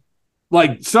that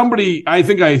like somebody? I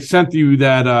think I sent you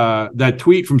that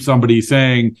tweet from somebody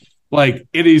saying like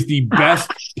it is the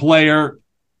best player.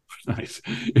 Nice.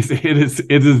 It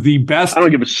is the best. I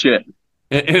don't give a shit.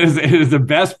 It is the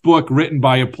best book written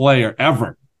by a player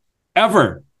ever.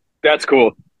 That's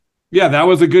cool. Yeah, that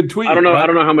was a good tweet. I don't know. Right? I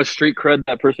don't know how much street cred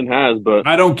that person has, but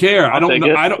I don't care. I don't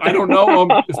know. I don't know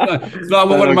him. It's not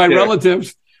one of my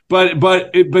relatives. But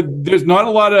there's not a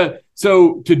lot of,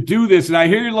 so to do this, and I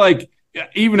hear like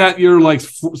even at your like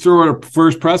sort of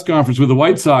first press conference with the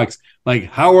White Sox, like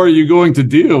how are you going to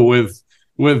deal with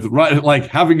like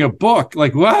having a book?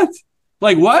 Like what?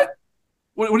 Like what?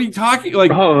 What are you talking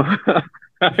like? Oh.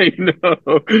 I know.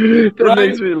 That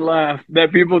makes me laugh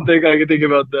that people think I can think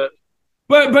about that.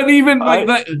 But even like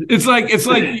that, it's like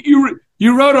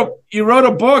you wrote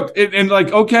a book and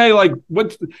like, okay, like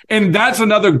what? And that's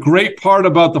another great part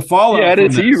about the fallout. Yeah, I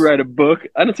didn't see you write a book.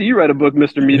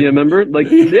 Mr. Media Member. Like,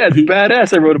 yeah, it's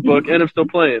badass. I wrote a book and I'm still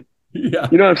playing. Yeah,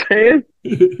 you know what I'm saying?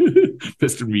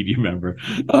 Mr. Media Member.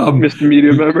 Mr.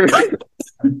 Media Member.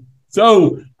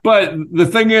 So, but the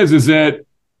thing is that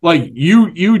like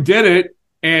you did it.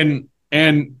 And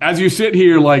as you sit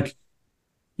here, like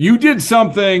you did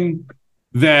something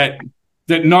that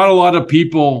not a lot of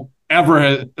people ever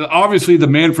have. Obviously, the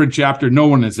Manfred chapter, no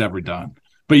one has ever done.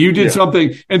 But you did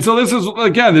something, and so this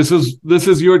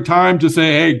is your time to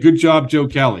say, "Hey, good job, Joe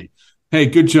Kelly. Hey,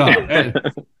 good job."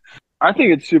 I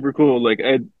think it's super cool. Like,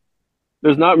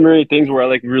 there's not many things where I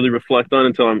like really reflect on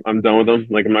until I'm done with them.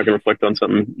 Like, I'm not gonna reflect on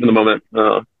something in the moment.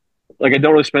 Like I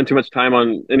don't really spend too much time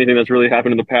on anything that's really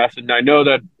happened in the past. And I know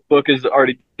that book is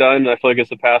already done. I feel like it's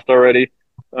the past already.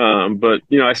 But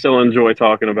I still enjoy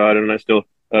talking about it, and I still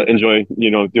enjoy,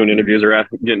 doing interviews or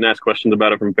getting asked questions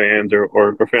about it from fans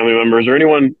or family members or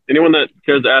anyone that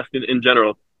cares to ask in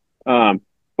general.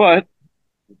 But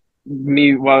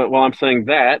me, while I'm saying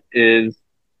that is,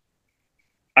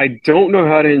 I don't know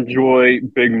how to enjoy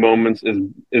big moments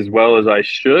as well as I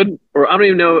should, or I don't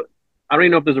even know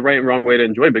if there's a right and wrong way to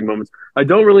enjoy big moments. I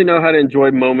don't really know how to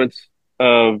enjoy moments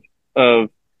of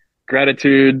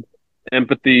gratitude,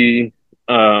 empathy,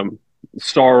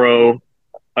 sorrow.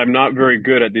 I'm not very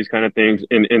good at these kind of things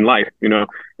in life.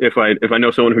 If I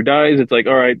know someone who dies, it's like,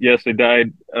 all right, yes, they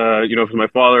died. If it's my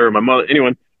father or my mother,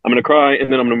 anyone, I'm going to cry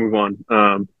and then I'm going to move on.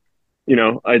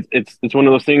 It's one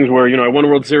of those things where, I won a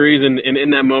World Series and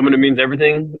in that moment, it means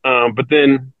everything. But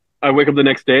then I wake up the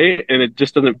next day and it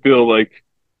just doesn't feel like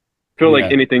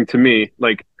anything to me.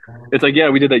 Like, it's like, yeah,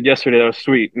 we did that yesterday. That was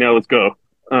sweet. Now let's go.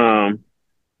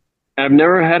 I've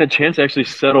never had a chance to actually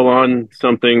settle on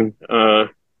something, to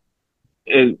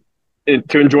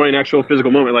enjoy an actual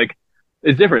physical moment. Like,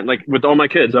 it's different. Like with all my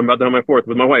kids, I'm about to have my fourth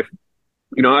with my wife.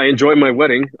 I enjoyed my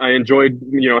wedding. I enjoyed,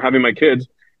 having my kids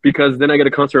because then I get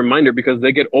a constant reminder because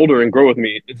they get older and grow with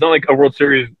me. It's not like a World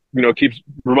Series, keeps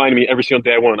reminding me every single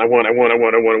day I won.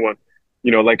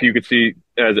 Like you could see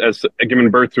as giving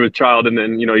birth to a child and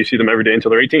then, you see them every day until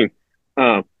they're 18.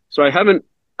 So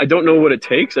I don't know what it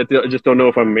takes. I just don't know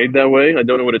if I'm made that way. I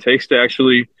don't know what it takes to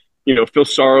actually, feel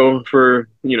sorrow for,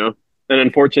 an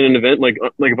unfortunate event. Like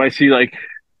if I see I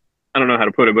don't know how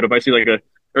to put it, but if I see like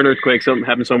or an earthquake, something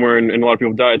happened somewhere, and a lot of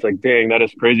people die. It's like, dang, that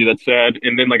is crazy. That's sad.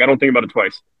 And then like I don't think about it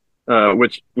twice,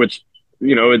 which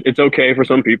it's okay for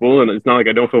some people, and it's not like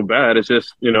I don't feel bad. It's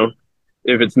just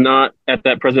if it's not at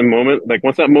that present moment, like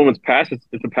once that moment's passed,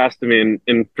 it's a past to me,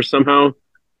 and for somehow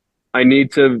I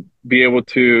need to be able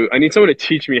to. I need someone to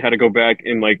teach me how to go back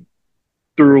and like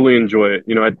thoroughly enjoy it.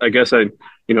 I guess if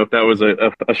that was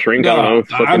a shrink, I don't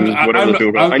know, fucking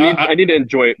whatever. I need to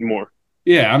enjoy it more.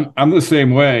 Yeah, I'm the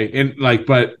same way. And like,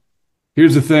 but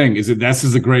here's the thing: is that this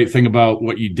is the great thing about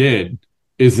what you did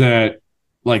is that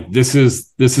like this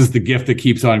is the gift that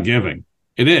keeps on giving.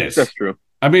 It is. That's true.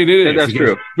 I mean, it is. That's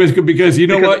true. Because you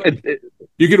know what?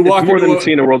 You can walk more into than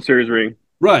seeing a World Series ring.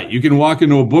 Right. You can walk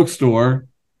into a bookstore,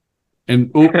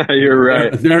 and you're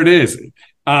right. There it is.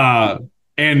 But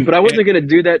I wasn't going to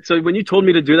do that. So when you told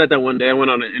me to do that one day, I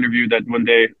went on an interview that one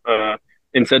day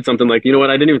and said something like, you know what,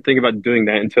 I didn't even think about doing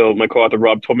that until my co-author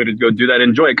Rob told me to go do that and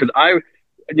enjoy it. Because I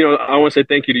want to say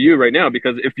thank you to you right now,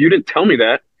 because if you didn't tell me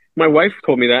that, my wife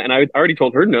told me that, and I already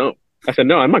told her no. I said,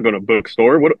 no, I'm not going to a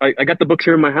bookstore. I got the books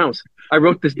here in my house. I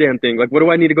wrote this damn thing. Like, what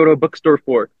do I need to go to a bookstore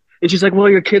for? And she's like, well,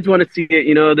 your kids want to see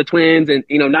it, the twins and,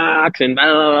 Knox and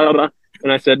blah, blah, blah, blah.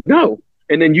 And I said, no.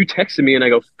 And then you texted me and I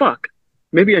go, fuck.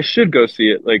 Maybe I should go see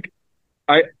it. Like,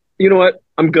 you know what?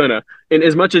 I'm gonna. And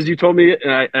as much as you told me,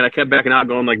 and I kept backing out,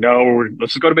 going like, no,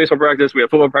 let's just go to baseball practice. We have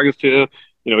football practice too.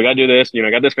 We gotta do this. I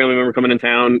got this family member coming in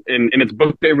town, and it's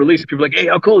book day release. People are like, hey,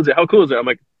 how cool is it? How cool is it? I'm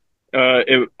like,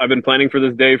 I've been planning for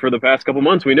this day for the past couple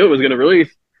months. We knew it was gonna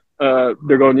release. They're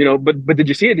going, but did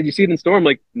you see it? Did you see it in store? I'm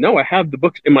like, no, I have the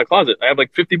books in my closet. I have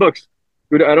like 50 books.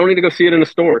 I don't need to go see it in a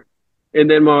store. And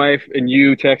then my wife and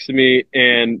you texted me,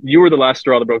 and you were the last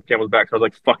straw that broke the camel's back. So I was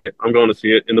like, fuck it. I'm going to see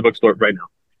it in the bookstore right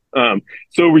now.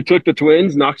 So we took the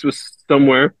twins. Knox was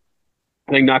somewhere.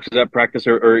 I think Knox was at practice,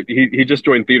 or he just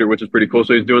joined theater, which is pretty cool.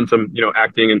 So he's doing some,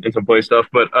 acting and some play stuff.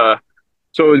 But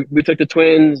so we took the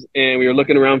twins, and we were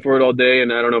looking around for it all day.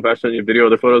 And I don't know if I sent you a video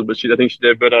of the photos, but I think she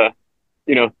did. But,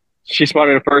 she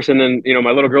spotted it first, and then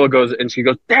my little girl goes and she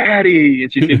goes, "Daddy!"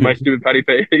 and she sees my stupid patty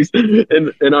face,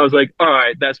 and I was like, "All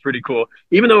right, that's pretty cool."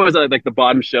 Even though it was like the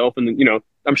bottom shelf, and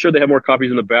I'm sure they have more copies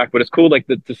in the back, but it's cool like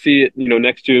to see it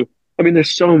next to. I mean,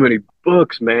 there's so many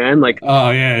books, man. Like,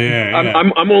 oh yeah.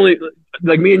 I'm only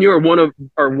like me and you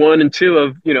are one and two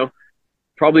of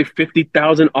probably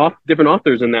 50,000 different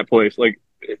authors in that place. Like,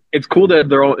 it's cool that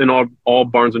they're all in all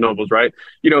Barnes and Nobles, right?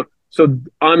 So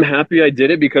I'm happy I did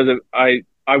it because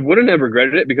I wouldn't have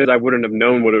regretted it because I wouldn't have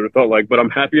known what it would have felt like, but I'm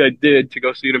happy I did to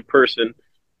go see it in person.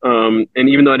 And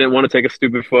even though I didn't want to take a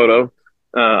stupid photo,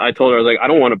 I told her, I was like, I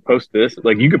don't want to post this.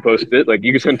 Like, you could post it. Like,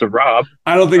 you could send it to Rob.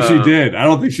 I don't think she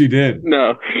did.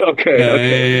 No.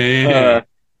 Okay. Yeah.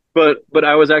 But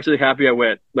I was actually happy I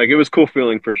went. Like, it was a cool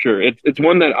feeling for sure. It's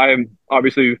one that I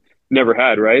obviously never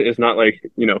had, right? It's not like,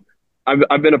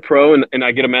 I've been a pro and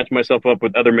I get to match myself up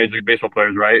with other Major League Baseball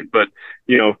players, right? But,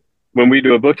 when we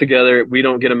do a book together, we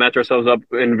don't get to match ourselves up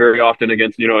in very often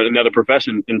against, another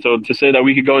profession. And so to say that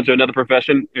we could go into another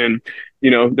profession and,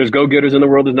 there's go-getters in the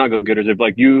world, there's not go-getters. If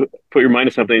like you put your mind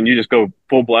to something and you just go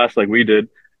full blast like we did,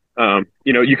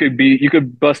 you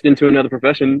could bust into another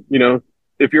profession.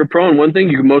 If you're a pro in one thing,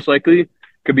 you most likely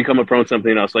could become a pro in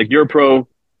something else. Like, you're a pro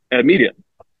at media,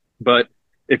 but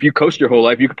if you coached your whole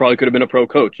life, you could have been a pro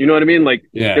coach. You know what I mean? Like,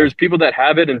 There's people that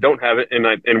have it and don't have it,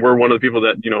 and we're one of the people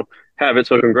that have it.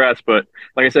 So congrats. But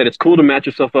like I said, it's cool to match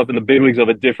yourself up in the big leagues of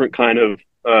a different kind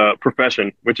of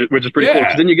profession, which is pretty cool.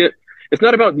 Because then it's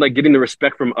not about like getting the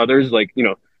respect from others. Like,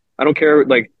 I don't care.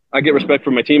 Like, I get respect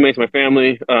from my teammates, my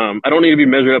family. I don't need to be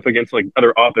measured up against like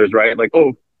other authors, right? Like,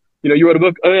 oh, you wrote a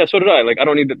book. Oh yeah, so did I. Like, I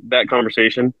don't need that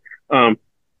conversation.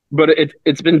 But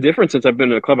it's been different since I've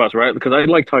been in a clubhouse, right? Because I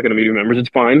like talking to media members. It's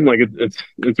fine. Like, it's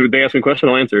they ask me a question,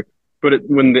 I'll answer. But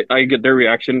I get their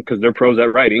reaction because they're pros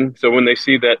at writing. So when they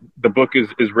see that the book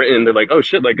is written, they're like, oh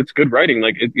shit, like, it's good writing.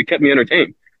 Like, it kept me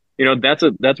entertained. That's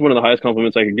one of the highest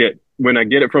compliments I could get. When I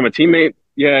get it from a teammate,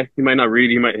 yeah, he might not read.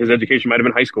 His education might have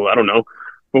been high school. I don't know.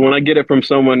 But when I get it from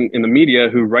someone in the media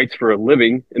who writes for a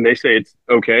living and they say it's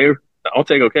okay, I'll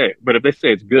take okay. But if they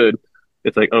say it's good,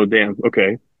 it's like, oh damn,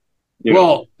 okay.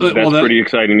 That's pretty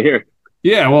exciting to hear.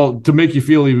 Yeah, well, to make you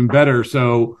feel even better,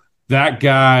 so that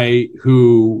guy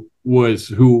who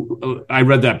I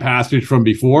read that passage from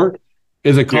before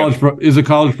is a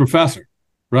college professor,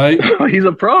 right? He's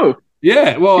a pro.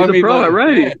 Yeah, well, he's a pro at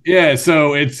writing. Yeah,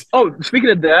 so it's. Oh, speaking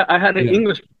of that, I had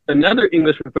another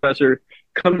English professor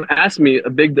come ask me, a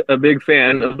big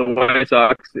fan of the White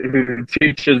Sox, who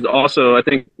teaches also, I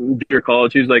think, your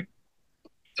college. He was like,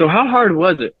 "So how hard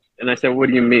was it?" And I said, "What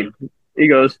do you mean?" He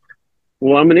goes,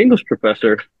 "Well, I'm an English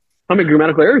professor. How many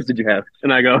grammatical errors did you have?"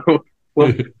 And I go,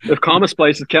 Well, if comma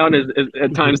splices count as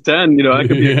at times 10, I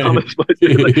could be a comma splice.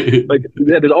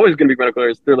 There's always going to be medical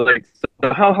errors. They're like,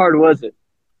 so how hard was it?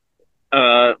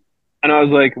 And I was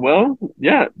like, well,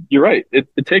 yeah, you're right. It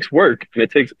takes work, and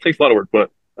it takes a lot of work.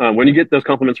 But when you get those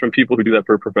compliments from people who do that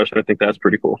for a profession, I think that's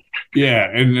pretty cool. Yeah,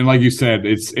 and like you said,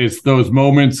 it's those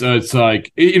moments. It's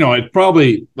like it's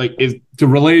probably like to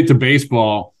relate it to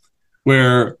baseball,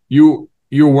 where you're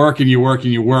working,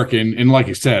 and like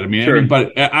you said, I mean,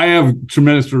 but I have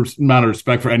tremendous amount of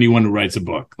respect for anyone who writes a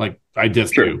book. Like I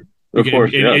just do. Of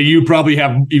course, and you probably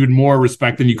have even more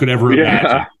respect than you could ever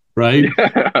imagine, right?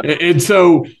 Yeah. And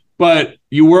so, but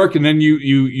you work, and then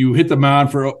you hit the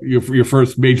mound for your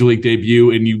first major league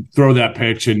debut, and you throw that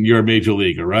pitch, and you're a major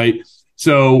leaguer, right?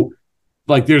 So,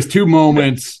 like, there's two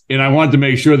moments, and I wanted to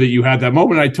make sure that you had that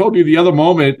moment. I told you the other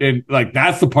moment, and like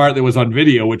that's the part that was on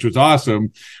video, which was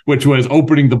awesome, which was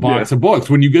opening the box of books.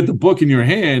 When you get the book in your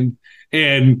hand,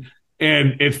 and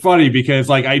it's funny because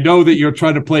like I know that you're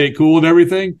trying to play it cool and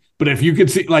everything, but if you could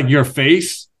see like your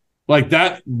face, like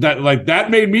that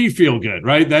made me feel good,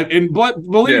 right?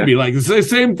 Believe me, like it's the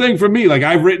same thing for me. Like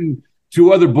I've written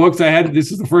 2 other books.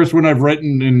 This is the first one I've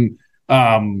written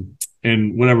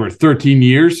in whatever 13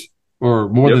 years. Or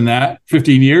more than that,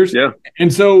 15 years. Yeah.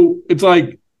 And so it's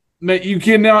like, you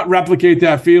cannot replicate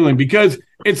that feeling because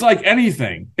it's like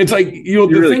anything. It's like, you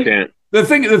really can't. The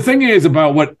thing is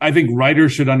about what I think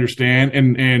writers should understand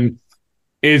and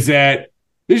is that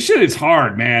this shit is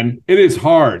hard, man. It is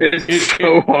hard. It's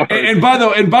so hard. And by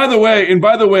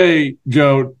the way,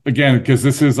 Joe, again, because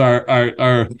this is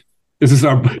our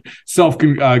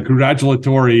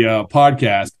self-congratulatory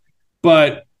podcast,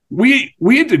 but we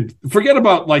had to forget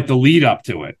about like the lead up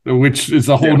to it, which is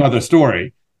a whole nother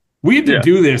story. We had to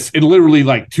do this in literally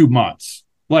like 2 months,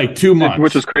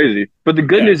 which is crazy. But the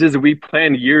good news is that we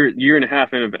planned year and a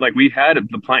half in. Like we had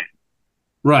the plan,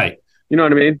 right? You know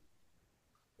what I mean?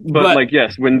 But like,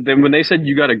 yes, when they said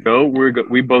you got to go,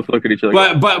 we both look at each other.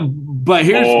 But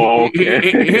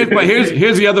here's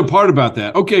here's the other part about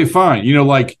that. Okay, fine.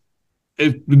 Like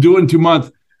do it in 2 months,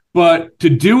 but to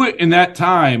do it in that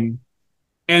time.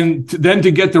 And then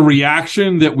to get the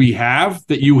reaction that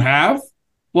you have,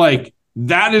 like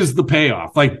that is the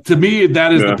payoff. Like to me,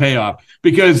 that is the payoff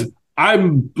because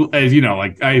I'm, as you know,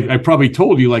 like I probably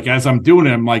told you, like as I'm doing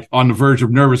it, I'm like on the verge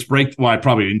of nervous break. Well, I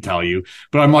probably didn't tell you,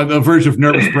 but I'm like the verge of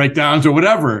nervous breakdowns or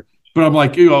whatever. But I'm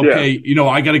like, okay,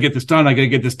 I got to get this done.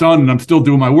 And I'm still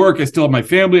doing my work. I still have my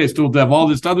family. I still have all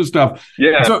this other stuff.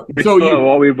 Yeah.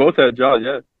 We both had jobs.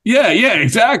 Yeah. Yeah,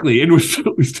 exactly. And we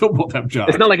still both have jobs.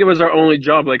 It's not like it was our only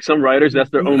job. Like some writers,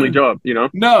 that's their only job,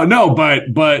 No,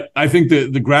 but I think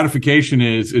the gratification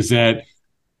is that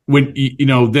when,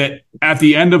 that at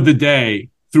the end of the day,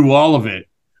 through all of it,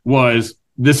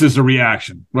 this is a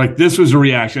reaction. Like this was a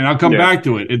reaction. And I'll come back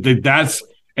to it.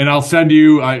 And I'll send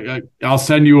you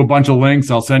a bunch of links.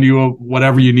 I'll send you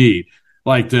whatever you need.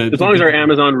 Like as long as our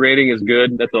Amazon rating is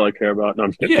good, that's all I care about. No,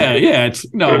 I'm just kidding. Yeah.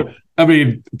 I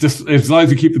mean, just as long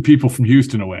as you keep the people from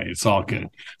Houston away, it's all good.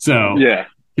 So yeah.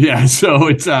 So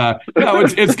it's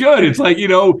it's good. It's like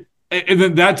and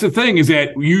then that's the thing is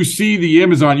that you see the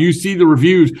Amazon, you see the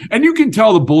reviews, and you can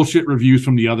tell the bullshit reviews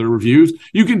from the other reviews.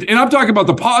 You can, and I'm talking about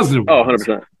the positive. Oh,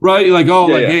 100%. Right? Like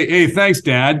hey, thanks,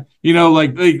 Dad. No, I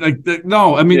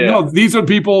mean, no, these are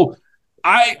people.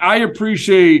 I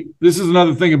appreciate. This is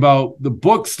another thing about the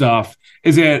book stuff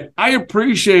is that I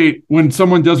appreciate when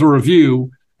someone does a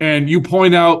review. And you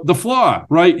point out the flaw,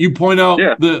 right? You point out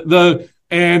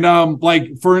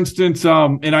like for instance,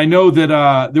 and I know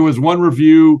that there was one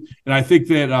review, and I think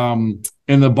that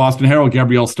in the Boston Herald,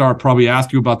 Gabrielle Starr probably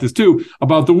asked you about this too,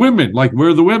 about the women, like where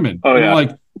are the women? Oh yeah.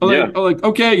 Like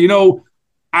okay,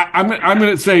 I'm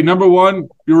gonna say number one,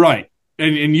 you're right.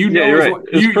 And you're right.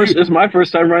 It's my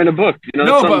first time writing a book.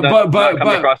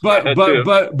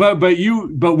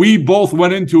 But we both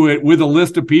went into it with a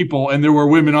list of people, and there were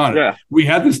women on it. Yeah. We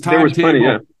had this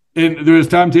timetable, and there was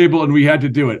timetable, and we had to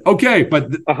do it. Okay, but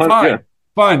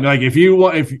fine. Like if you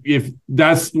want, if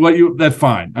that's that's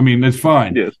fine. I mean, that's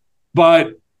fine. Yes.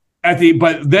 But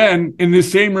then in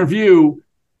this same review,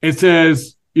 it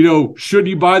says, should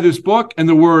you buy this book? And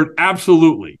the word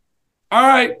absolutely. All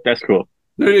right, that's cool.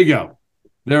 There you go.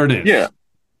 There it is. Yeah.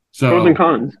 So pros and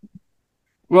cons.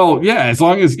 Well, yeah, as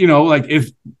long as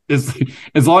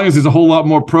as long as there's a whole lot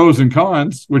more pros and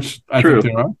cons, which I think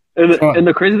there are. And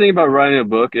the crazy thing about writing a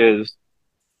book is,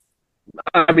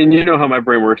 I mean, you know how my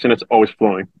brain works, and it's always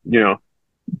flowing. The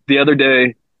other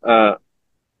day,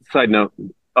 side note,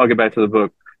 I'll get back to the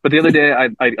book. But the other day,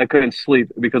 I couldn't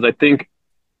sleep because I think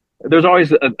there's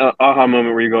always an aha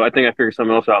moment where you go, I think I figured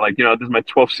something else out. Like, this is my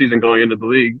 12th season going into the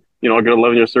league. I'll get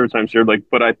 11 years third time here. Like,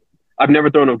 but I've never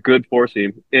thrown a good four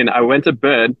seam. And I went to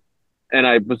bed and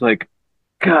I was like,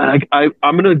 God, I'm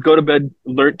going to go to bed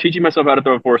teaching myself how to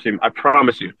throw a four seam. I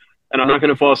promise you. And I'm not going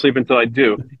to fall asleep until I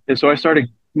do. And so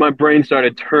my brain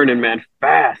started turning, man,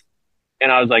 fast.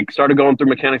 And I was like, started going through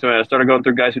mechanics. I started going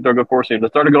through guys who throw good four seams. I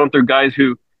started going through guys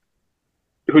who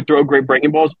throw great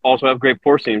breaking balls, also have great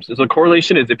four seams. So the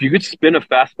correlation is if you could spin a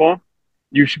fastball,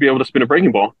 you should be able to spin a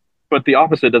breaking ball. But the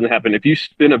opposite doesn't happen. If you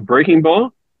spin a breaking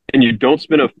ball and you don't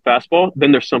spin a fastball,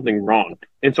 then there's something wrong.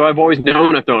 And so I've always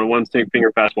known I've thrown a one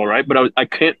finger fastball, right? But I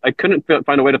couldn't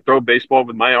find a way to throw baseball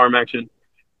with my arm action,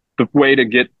 the way to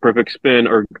get perfect spin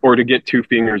or to get two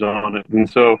fingers on it. And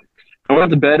so I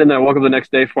went to bed and I woke up the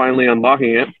next day finally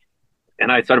unlocking it. And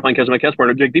I started playing catch with my catch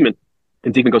partner, Jake Demon.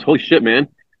 And Demon goes, holy shit, man.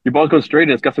 Your ball's going straight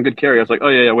and it's got some good carry. I was like, oh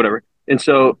yeah, whatever. And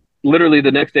so literally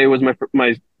the next day was my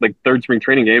like third spring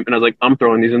training game. And I was like, I'm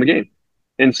throwing these in the game.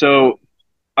 And so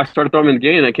I started throwing them in the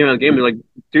game and I came out of the game and like,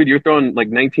 dude, you're throwing like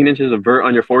 19 inches of vert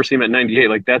on your four seam at 98.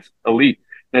 Like that's elite.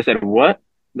 And I said, what?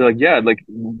 They're like, yeah, like,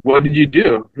 what did you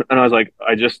do? And I was like,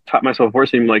 I just taught myself four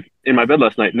seam like in my bed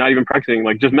last night, not even practicing,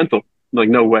 like just mental. Like,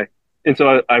 no way. And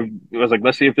so I was like,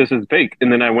 let's see if this is fake.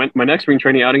 And then I went my next spring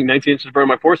training outing, 19 inches for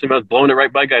my four seam. I was blowing it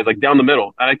right by guys, like down the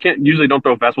middle. And I usually don't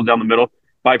throw a fastball down the middle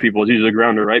by people. It's usually a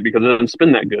grounder, right? Because it doesn't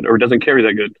spin that good or it doesn't carry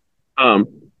that good.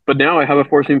 But now I have a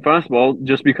four seam fastball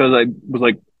just because I was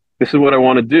like, this is what I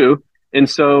want to do. And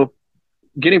so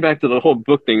getting back to the whole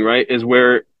book thing, right, is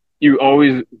where you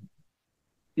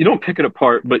don't pick it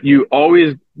apart, but you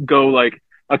always go like,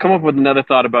 I come up with another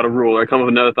thought about a rule, or I come up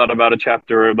with another thought about a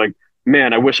chapter, or like,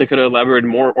 man, I wish I could have elaborated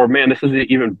more, or man, this is an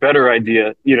even better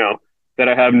idea, that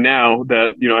I have now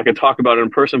that, I could talk about it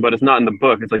in person, but it's not in the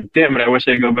book. It's like, damn it, I wish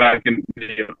I could go back and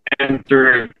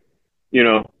enter,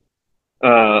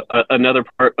 another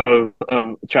part of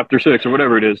chapter 6 or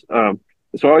whatever it is.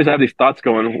 So I always have these thoughts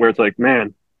going where it's like,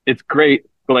 man, it's great,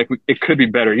 but like it could be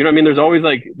better. You know what I mean? There's always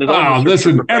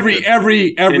listen, every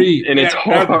and it's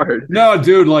hard. No,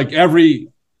 dude, like every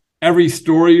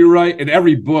story you write and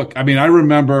every book. I mean, I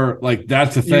remember like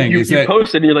that's the thing. You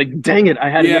post it and you're like, dang it, I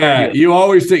had a good idea. You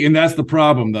always think, and that's the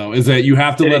problem though, is that you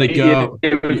have to let it go.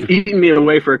 It was eating me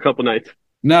away for a couple nights.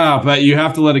 No, but you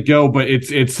have to let it go. But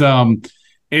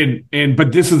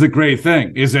but this is a great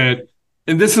thing, is that,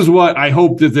 and this is what I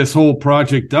hope that this whole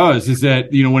project does, is that,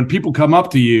 when people come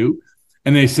up to you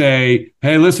and they say,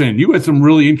 hey, listen, you had some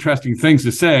really interesting things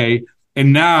to say.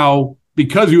 And now,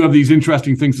 because you have these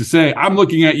interesting things to say, I'm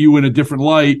looking at you in a different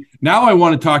light. Now I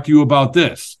want to talk to you about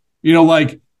this.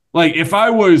 Like if I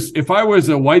was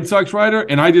a White Sox writer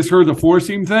and I just heard the four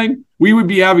seam thing, we would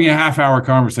be having a half-hour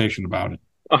conversation about it.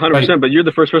 100%, but you're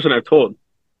the first person I've told.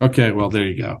 Okay, well, there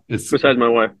you go. Besides my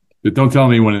wife. Don't tell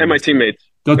anyone. And my teammates.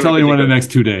 Don't tell anyone in the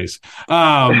next 2 days.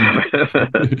 But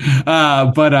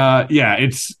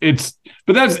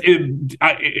that's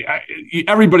it.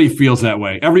 Everybody feels that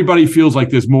way. Everybody feels like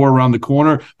there's more around the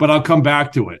corner, but I'll come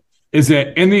back to it. Is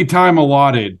that in the time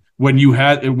allotted when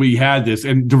we had this,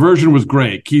 and Diversion was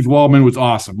great. Keith Waldman was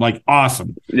awesome.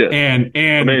 Yeah. And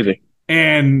amazing.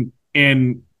 And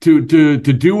to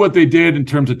do what they did in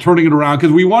terms of turning it around,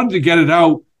 because we wanted to get it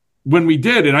out when we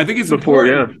did, and I think it's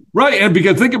important. Yeah. Right, and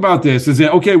because think about this, is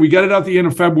that, okay, we got it out the end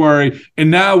of February,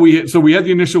 and now we had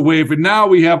the initial wave, and now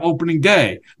we have opening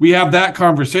day. We have that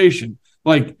conversation.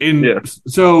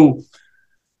 So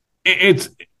it's,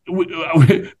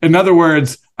 in other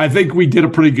words, I think we did a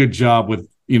pretty good job with,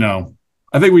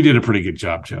 I think we did a pretty good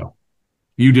job, Joe.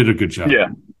 You did a good job. Yeah.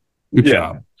 Good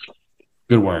job.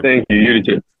 Good work. Thank you. You did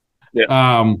too.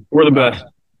 Yeah. We're the best.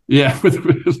 Yeah, we're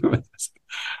the best.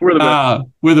 We're the best.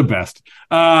 We're the best.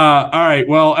 All right.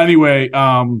 Well, anyway,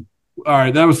 all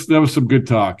right. That was some good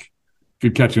talk.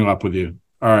 Good catching up with you.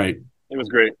 All right. It was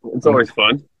great. It's always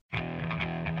fun.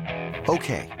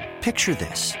 Okay, picture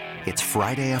this. It's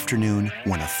Friday afternoon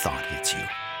when a thought hits you.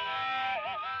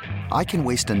 I can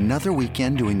waste another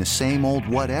weekend doing the same old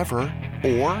whatever,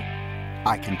 or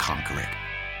I can conquer it.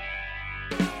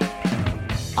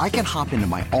 I can hop into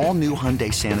my all-new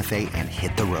Hyundai Santa Fe and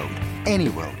hit the road. Any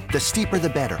road. The steeper, the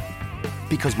better.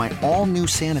 Because my all-new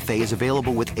Santa Fe is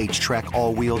available with H-Track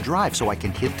all-wheel drive, so I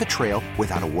can hit the trail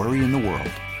without a worry in the world.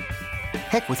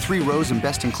 Heck, with 3 rows and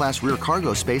best-in-class rear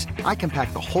cargo space, I can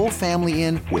pack the whole family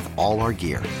in with all our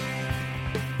gear.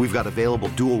 We've got available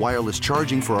dual wireless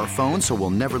charging for our phones, so we'll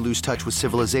never lose touch with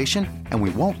civilization, and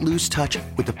we won't lose touch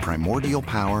with the primordial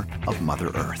power of Mother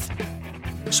Earth.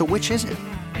 So which is it?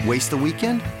 Waste the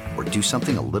weekend or do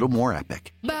something a little more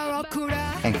epic?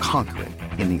 And conquer it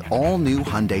in the all-new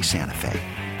Hyundai Santa Fe.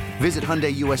 Visit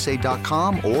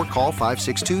HyundaiUSA.com or call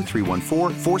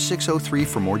 562-314-4603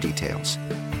 for more details.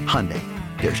 Hyundai,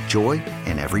 there's joy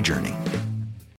in every journey.